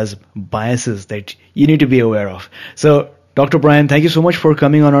 as well as biases that you need to be aware of. So, Dr. Brian, thank you so much for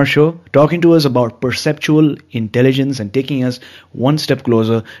coming on our show, talking to us about perceptual intelligence and taking us one step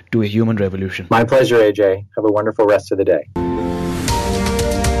closer to a human revolution. My pleasure, AJ. Have a wonderful rest of the day.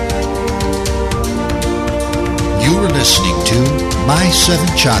 You were listening to My Seven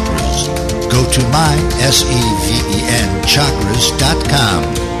Chakras. Go to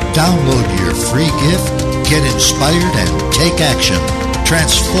mysevenchakras.com. Download your free gift, get inspired, and take action.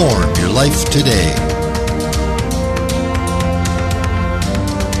 Transform your life today.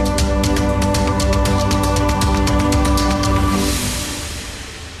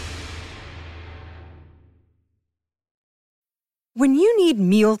 When you need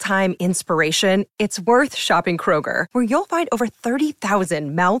mealtime inspiration, it's worth shopping Kroger, where you'll find over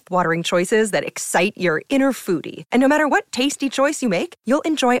 30,000 mouth-watering choices that excite your inner foodie. And no matter what tasty choice you make, you'll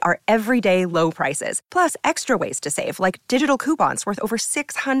enjoy our everyday low prices, plus extra ways to save, like digital coupons worth over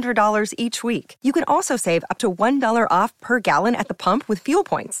 $600 each week. You can also save up to $1 off per gallon at the pump with fuel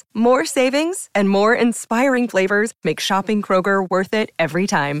points. More savings and more inspiring flavors make shopping Kroger worth it every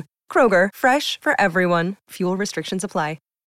time. Kroger, fresh for everyone. Fuel restrictions apply.